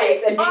on her like.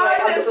 face and being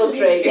like, I'm still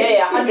straight.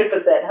 Yeah,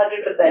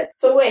 100%.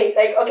 So wait,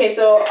 like, okay,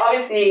 so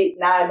obviously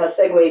now I must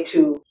segue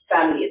to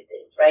family and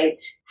things, right?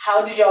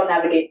 How did y'all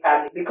navigate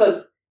family?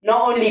 Because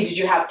not only did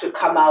you have to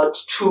come out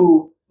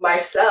to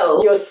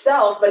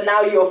yourself, but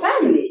now your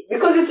family.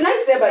 Because it's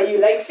nice there by you.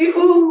 Like, see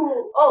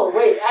who... Oh,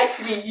 wait,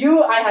 actually,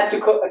 I had to...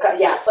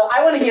 Yeah, so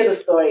I want to hear the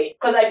story.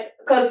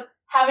 Because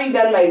having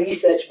done my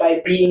research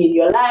by being in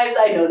your lives,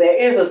 I know there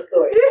is a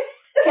story.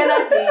 Can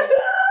I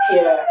please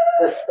hear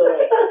the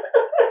story?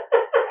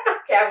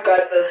 Okay, I've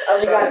got this.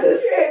 You got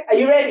this. Are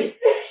you ready?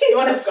 You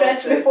want to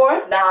stretch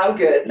before? Nah, I'm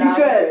good. You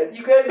good?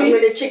 You good? I'm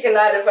going to chicken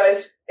out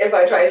if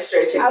I try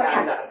stretching.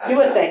 Okay. No.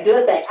 Do a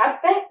thing. I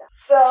bet.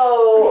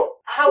 So,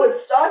 how it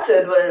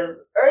started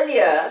was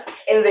earlier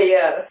in the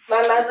year.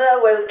 My mother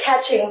was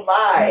catching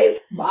vibes.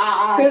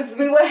 Wow. Because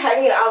we were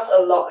hanging out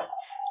a lot.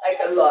 Like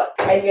a lot.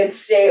 And you'd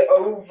stay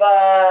over.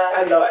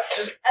 A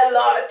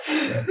lot.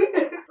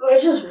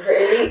 Which is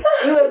really,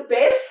 we were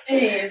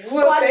besties.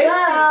 Squad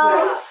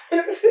girls.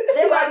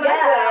 Then my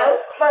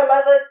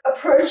mother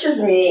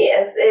approaches me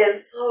and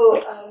says,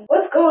 so,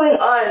 what's going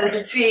on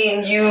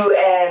between you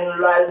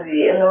and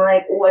Lwazi? And I'm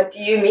like, what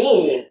do you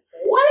mean?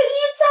 What are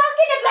you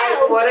talking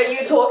about? Like, what are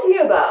you talking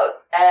about?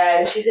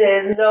 And she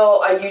says,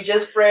 no, are you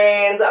just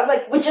friends? I'm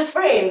like, we're just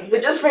friends,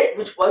 which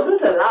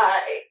wasn't a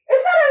lie.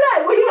 It's not a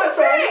lie. We were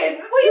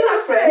friends. We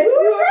were friends.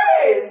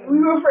 We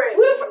were friends.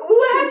 We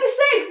were having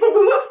sex, but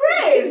we were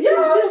friends. You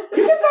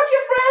can fuck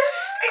your friends.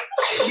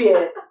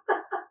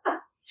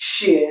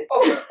 Shit.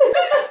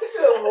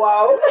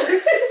 Wow.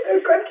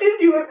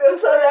 Continue with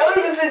this. So that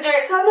was the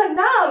situation. So I'm like,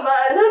 nah,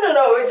 man,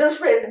 no, we're just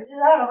friends. She's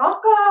like,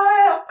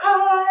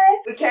 okay.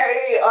 We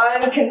carry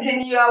on,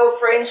 continue our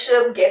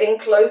friendship, getting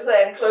closer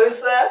and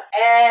closer.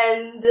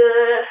 And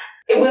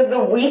it was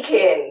the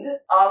weekend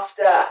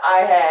after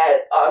I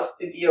had asked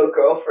to be your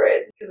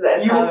girlfriend. Because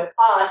that's You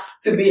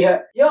asked to be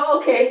her.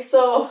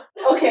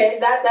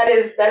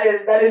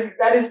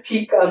 That is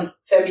peak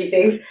family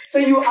things. So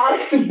you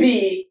asked to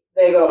be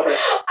their girlfriend.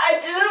 I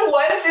didn't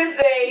want to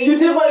say You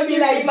didn't want to be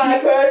like my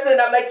person.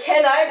 I'm like,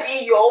 can I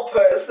be your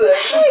person?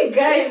 Hey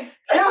guys,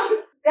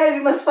 guys,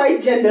 you must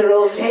fight gender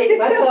roles. Hey,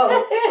 that's all.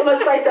 You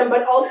must fight them,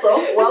 but also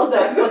well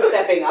done for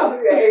stepping up.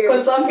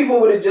 Because some people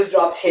would have just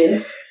dropped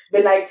hints,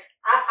 been like,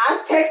 I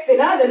was texting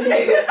other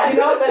niggas, but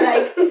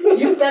like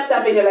you stepped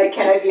up and you're like,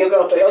 can I be your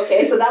girlfriend?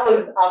 Okay, so that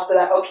was after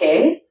that.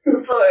 Okay,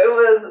 So it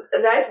was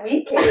that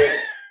weekend,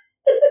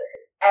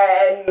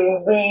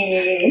 and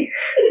we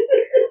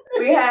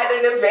had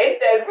an event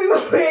that we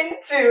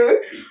went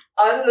to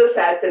on the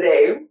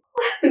Saturday.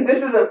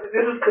 this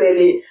is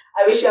clearly.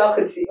 I wish y'all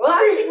could see. Well,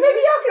 actually, maybe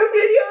y'all can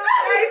see.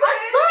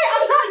 I'm sorry,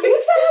 I'm not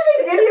used to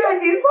having video in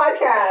these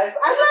podcasts.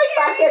 I'm like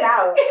backing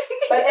out.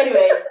 But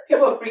anyway,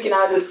 people are freaking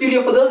out in the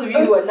studio. For those of you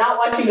who are not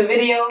watching the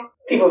video,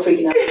 people are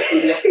freaking out in the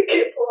studio.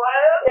 It's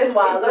wild. It's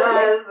wild. It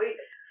does.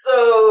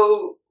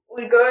 So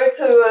we go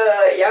to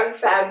a young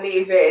family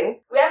event.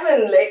 We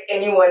haven't let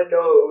anyone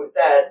know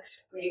that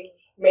we've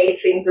made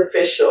things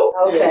official.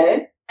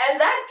 Okay. And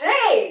that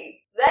day,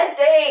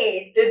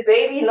 did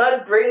baby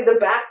not bring the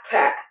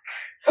backpack?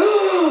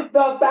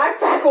 The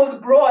backpack was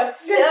brought.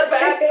 The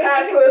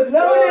backpack was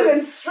loaded brought.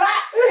 and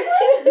strapped.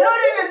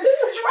 Loaded and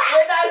strapped.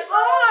 When I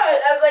saw it,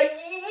 I was like,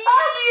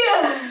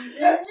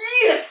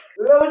 yes!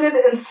 Loaded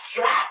and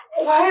strapped.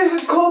 Why is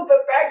it called the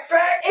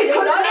backpack? It You're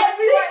could not on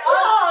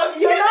TikTok.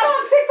 You're not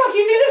on TikTok.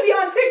 You need to be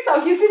on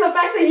TikTok. You see the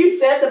fact that you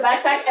said the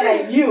backpack and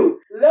I knew.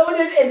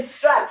 Loaded and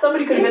strapped.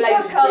 Somebody could be like,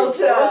 TikTok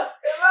culture.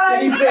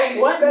 Did he bring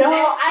what?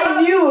 No,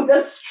 I knew the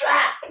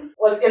strap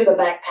was in the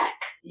backpack.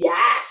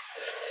 Yes.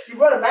 You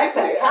brought a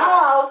backpack.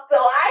 How? So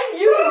I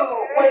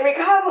knew when we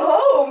come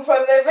home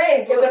from the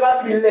event, It's about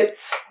to be lit.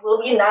 we'll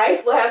be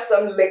nice, we'll have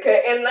some liquor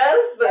in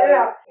us, the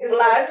Yeah.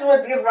 lunch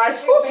would be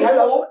rushing, we'll be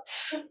Hello. hot.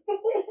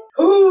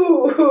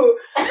 Ooh.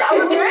 I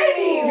was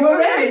ready. You were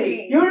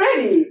ready. You were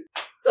ready.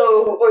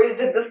 So, or you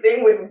did this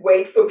thing, we'd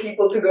wait for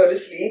people to go to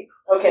sleep,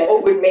 Okay. or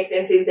we'd make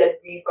them think that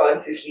we've gone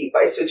to sleep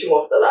by switching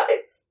off the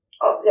lights.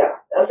 Oh, yeah.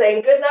 I was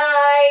saying, good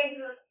night.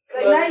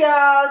 Like, now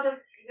y'all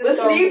just We're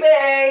don't-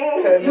 sleeping.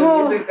 Turn the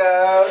music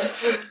up,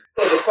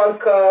 or the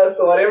podcast,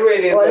 or whatever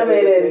it is. Whatever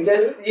it is,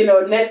 just,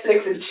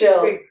 Netflix and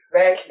chill.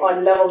 Exactly.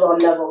 On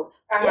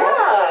levels.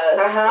 Yeah.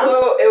 Uh-huh.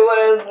 So it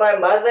was my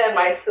mother and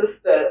my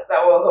sister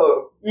that were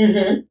home.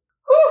 Mm-hmm.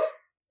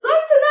 So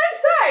it's a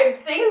nice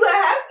time. Things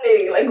are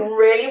happening. Like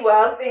really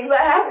wild things are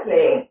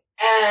happening.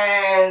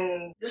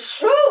 And the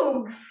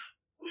Strokes.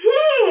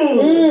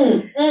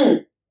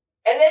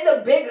 And then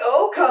the big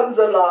O comes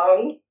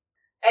along.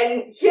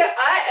 And here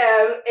I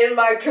am in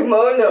my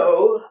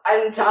kimono,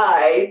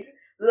 untied,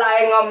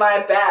 lying on my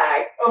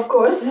back, Of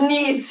course.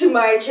 knees to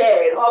my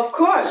chest, Of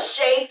course.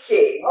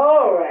 shaking.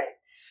 All right.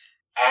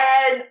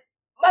 And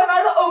my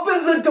mother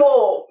opens the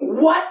door.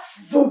 What?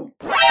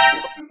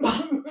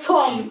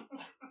 Tom.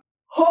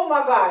 Oh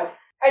my God.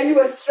 And you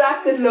were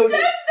strapped and loaded.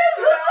 This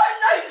one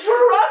like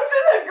dropped to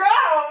the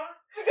ground.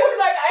 Because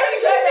like I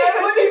ain't trying to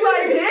ever see my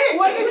dick.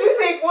 What did you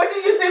think? What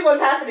did you think was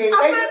happening?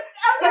 I'm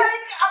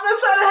not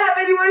trying to have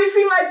anybody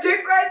see my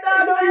dick right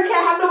now. No, you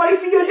can't have nobody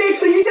see your dick,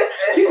 so you just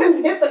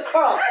hit the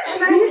curl.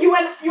 You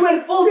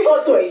went full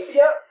tortoise.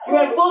 Yep. You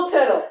went full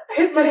turtle.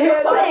 Hit my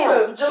head.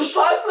 Bam. Just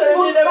possum.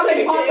 Full You know,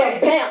 fucking possum.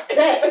 Bam.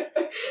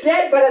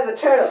 Dead, but as a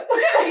turtle.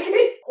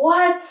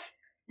 What?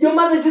 Your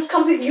mother just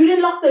comes in. You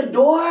didn't lock the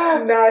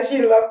door. Nah,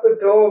 she locked the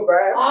door,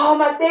 bruh. Oh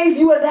my days,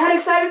 you were that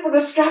excited for the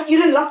strap. You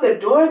didn't lock the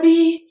door,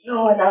 B.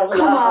 Yo, and I was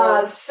Come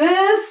loud. on,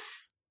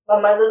 sis. My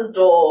mother's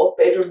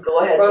bedroom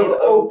door had Was been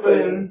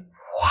open.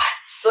 What?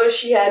 So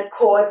she had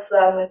caught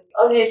some.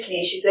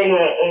 Obviously, she's saying,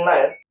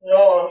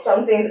 no,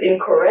 something's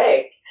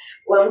incorrect.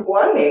 What's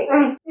going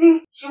on?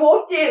 She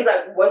walked in,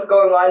 like, what's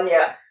going on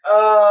here?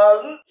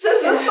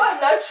 Just this one,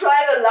 not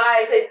try to lie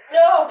and say,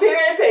 no,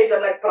 period pains. chance.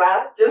 I'm like,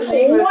 bruh, just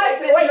leave it. What? Like,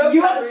 there's Wait, no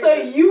you covering so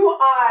it. you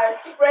are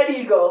spread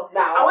eagle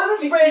now. I wasn't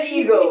spread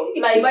eagle.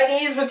 Like, My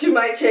knees were to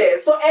my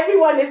chest. so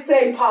everyone is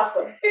playing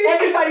possum.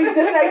 Everybody's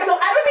just like, so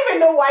I don't even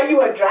know why you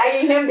were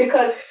dragging him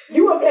because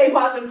you were playing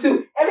possum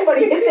too.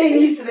 Everybody hit their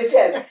knees to the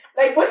chest.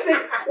 Like, what's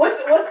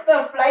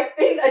the flight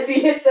thing to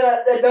hit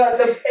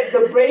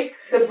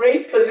the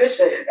brace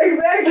position?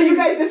 Exactly. So you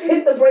guys just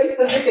hit the brace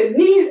position,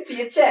 knees to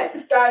your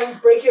chest. Time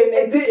break your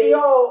neck.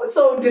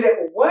 So did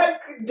it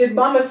work? Did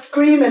Mama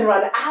scream and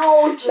run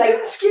out? She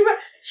didn't scream.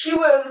 She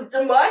was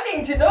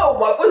demanding to know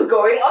what was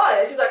going on.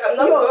 And she's like, I'm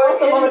not going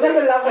also Mama anywhere.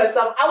 doesn't love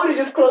herself. I would have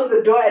just closed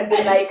the door and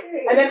been like,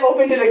 and then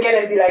opened it again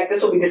and be like,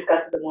 this will be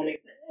discussed in the morning.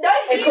 Not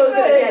And even. close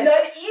it again.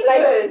 Not even.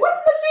 Like, what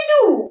must we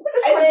do? What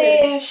is And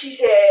content? then she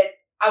said,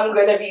 I'm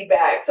gonna be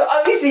back. So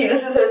obviously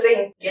this is her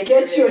saying,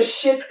 Get your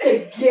shit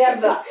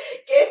together.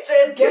 Get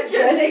dressed, get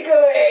your dressed.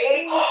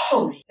 takeaway.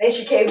 Oh, Then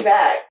she came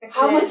back.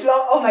 how much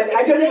long? Oh my!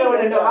 I don't even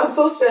want to know. yourself. I'm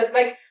so stressed.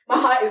 Like my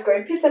heart is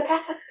going pitter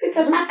patter,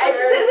 pitter patter. And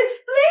she says,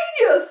 explain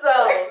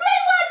yourself.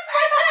 "Explain what?"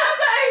 And I'm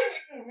like,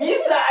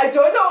 Misa, I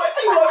don't know what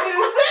you want me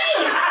to say.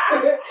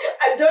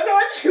 I don't know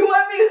what you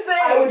want me to say.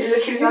 I would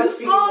literally You not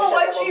speak saw English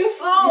what anymore. you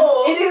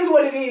saw. It is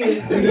what it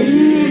is. It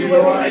is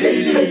what it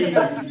is.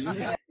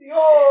 Yo,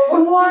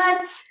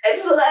 what?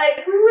 It's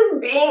like, we was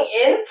being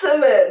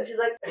intimate. She's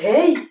like,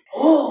 Hey,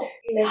 oh,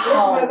 In a black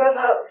Wow. mother's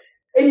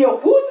house. in your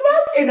whose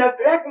house? In a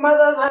black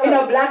mother's house. In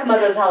a black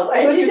mother's house. I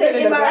And thought she you said said in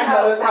in the my black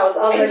house. mother's house.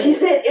 I was and like, she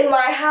said, in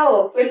my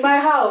house. in my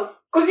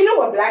house. Because you know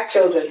what black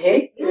children,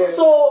 hey? Yeah.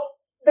 So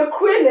the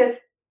queerness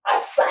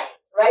aside,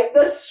 right?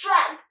 The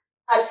strap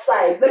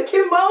aside, the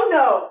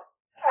kimono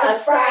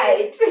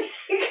aside.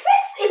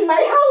 Sex in my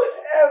house.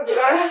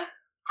 Are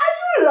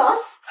you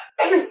lost?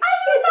 Are you not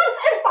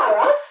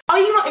embarrassed? Are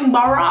you not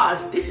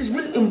embarrassed? This is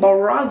really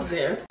embarrassing.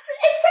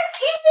 Is sex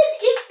even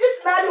if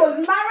this man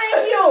was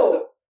marrying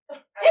you?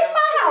 In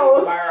my house.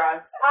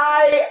 Embarrassed.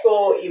 I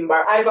So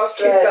embarrassed. I got kicked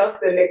stressed.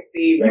 out the next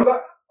day. You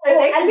got The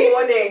next at least-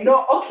 morning.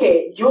 No,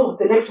 okay. Yo,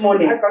 the next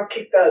morning. I got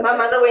kicked out. My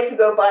mother went to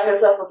go buy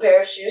herself a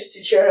pair of shoes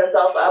to cheer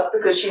herself up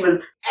because she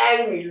was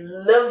angry,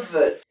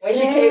 livid. When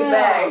she came Damn.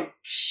 back,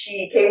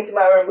 she came to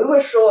my room. We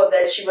were sure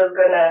that she was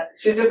gonna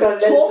She's just gonna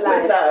let it talk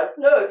slide. with us.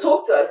 No,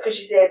 talk to us because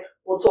she said,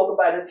 we'll talk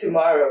about it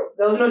tomorrow.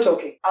 There was no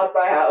talking. Out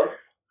my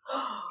house.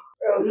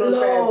 It was so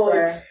sad, Lord.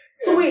 bruh.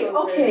 So It was wait, so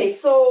sad. okay,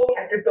 so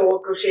I did the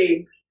walk of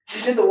shame.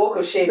 you did the walk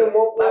of shame The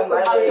walk My of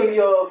mother- out of shame.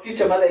 your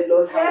future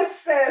mother-in-law's house.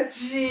 Yes,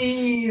 yes.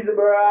 Jeez,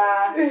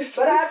 bruh.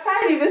 But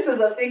apparently this is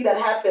a thing that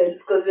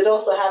happens because it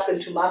also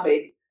happened to my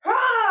baby.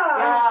 Ha!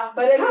 Yeah,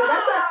 but anyway,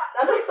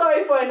 that's a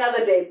story for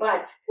another day.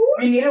 But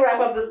we need to wrap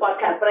up this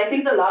podcast. But I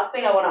think the last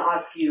thing I want to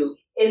ask you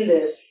in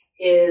this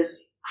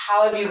is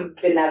how have you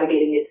been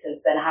navigating it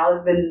since then? How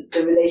has been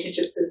the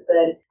relationship since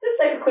then? Just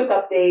like a quick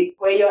update,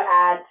 where you're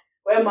at,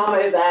 where mama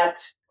is at,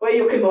 where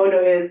your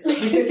kimono is.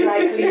 You did dry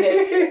clean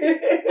it.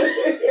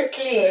 It's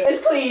clean.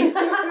 It's clean.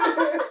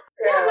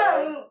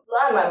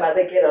 Yeah, my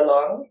mother get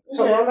along.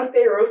 Her mama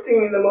stay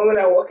roasting me the moment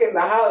I walk in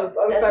the house.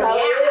 I'm That's like, how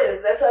it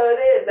is. That's how it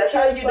is. That's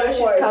how you know she's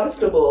Someone.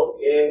 comfortable.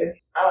 yeah.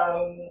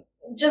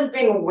 Just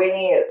been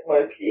winging it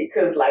mostly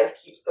because life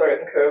keeps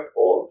throwing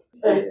curveballs.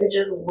 I've been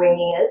just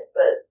winging it,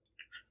 but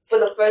for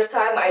the first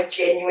time, I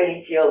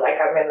genuinely feel like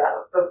I'm in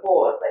love.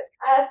 Before, like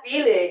I have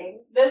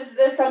feelings.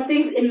 There's some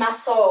things in my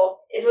soul.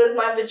 It was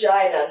my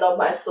vagina, not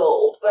my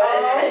soul.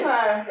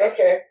 But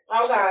Okay.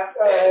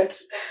 Alright.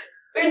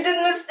 we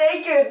didn't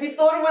mistake it. We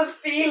thought it was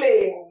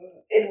feelings.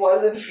 It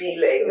wasn't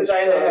feelings.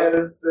 Vagina so-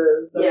 has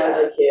the Yeah.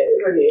 magic here.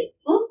 It's okay.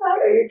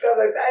 You tell,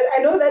 like,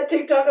 I know that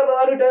TikTok of the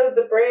one who does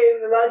the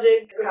brain, the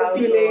logic, the Counsel.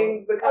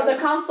 feelings, the Oh, the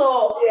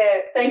council.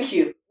 yeah. Thank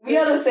you. We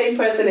are the same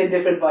person in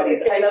different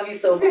bodies. I love you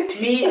so much.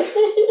 Me,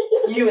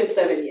 you in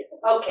 7 years.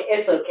 Okay,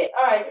 it's okay.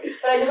 All right.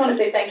 But I just want to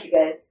say thank you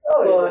guys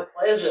Oh,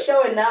 for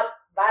showing up,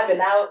 vibing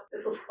out.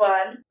 This was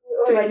fun.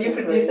 To my new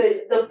producer,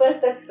 the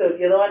first episode,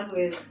 you're the one who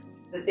is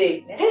the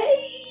thing.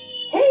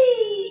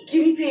 Hey!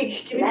 Guinea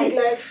pig. Guinea Nice.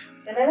 pig life.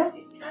 And I love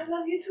you. I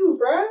love you too,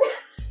 bruh.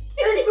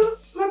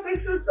 My big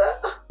sister.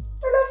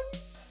 I love you,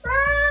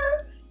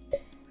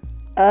 bruh.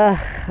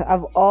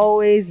 I've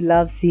always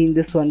loved seeing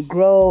this one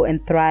grow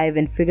and thrive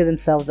and figure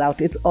themselves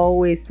out. It's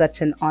always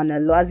such an honor.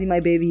 Lwazi, my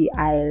baby,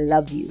 I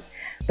love you.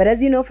 But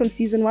as you know from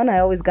season 1, I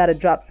always gotta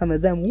drop some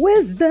of them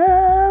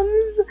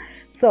wisdoms.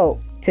 So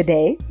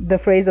today, the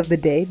phrase of the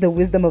day, the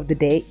wisdom of the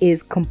day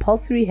is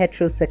compulsory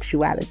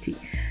heterosexuality.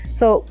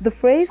 So the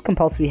phrase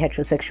compulsory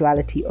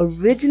heterosexuality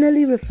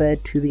originally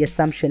referred to the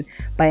assumption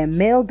by a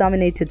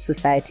male-dominated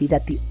society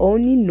that the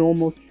only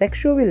normal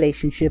sexual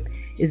relationship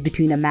is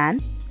between a man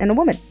and a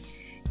woman.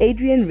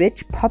 Adrienne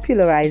Rich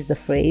popularized the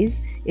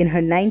phrase in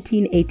her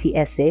 1980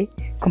 essay,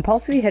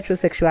 Compulsory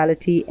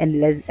Heterosexuality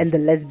and the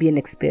Lesbian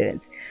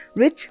Experience.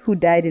 Rich, who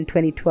died in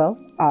 2012,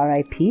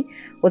 RIP,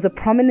 was a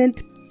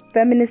prominent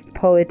feminist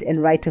poet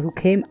and writer who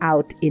came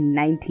out in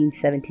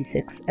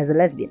 1976 as a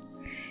lesbian.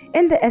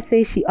 In the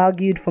essay, she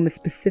argued from a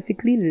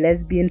specifically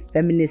lesbian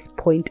feminist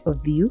point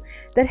of view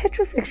that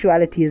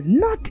heterosexuality is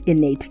not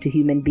innate to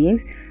human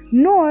beings,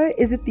 nor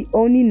is it the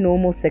only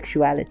normal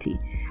sexuality.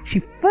 She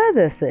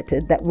further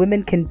asserted that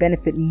women can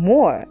benefit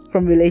more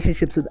from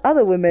relationships with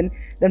other women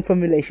than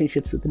from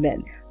relationships with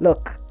men.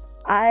 Look,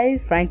 I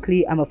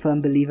frankly am a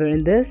firm believer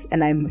in this,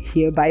 and I'm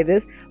here by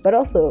this, but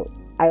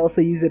I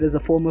also use it as a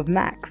form of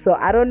Mac. So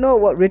I don't know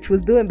what Rich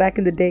was doing back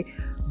in the day,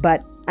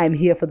 but I'm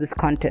here for this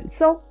content.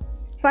 So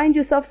find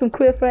yourself some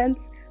queer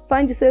friends,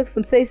 find yourself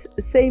some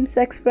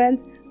same-sex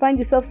friends, find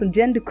yourself some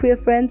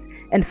genderqueer friends,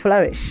 and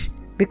flourish.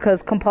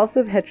 Because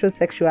compulsive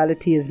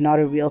heterosexuality is not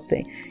a real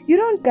thing. You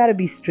don't gotta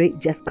be straight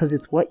just because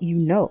it's what you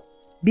know.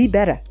 Be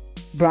better.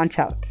 Branch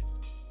out.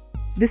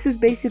 This is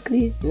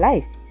basically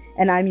life.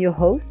 And I'm your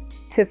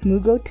host, Tiff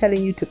Mugo,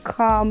 telling you to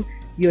calm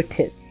your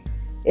tits.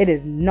 It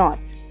is not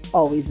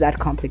always that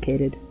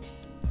complicated.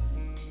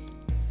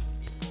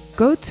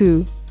 Go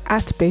to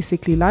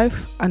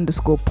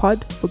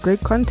 @basicallylife_pod for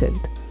great content.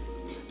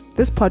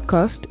 This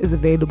podcast is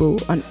available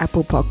on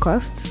Apple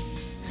Podcasts,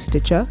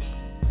 Stitcher,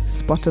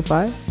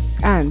 Spotify,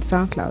 and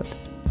SoundCloud.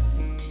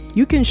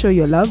 You can show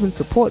your love and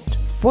support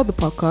for the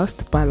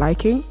podcast by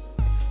liking,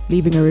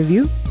 leaving a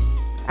review,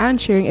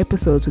 and sharing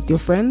episodes with your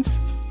friends,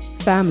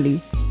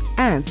 family,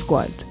 and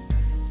squad.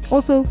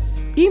 Also,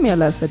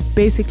 email us at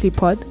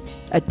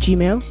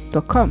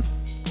basicallypod@gmail.com.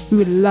 We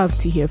would love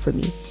to hear from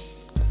you.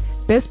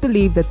 Best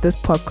believe that this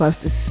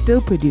podcast is still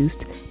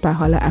produced by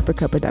Holla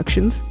Africa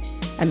Productions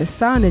and is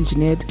sound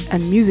engineered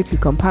and musically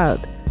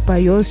compiled by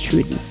yours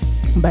truly,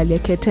 Mbali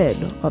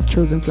Ketelo of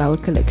Chosen Flower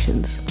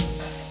Collections.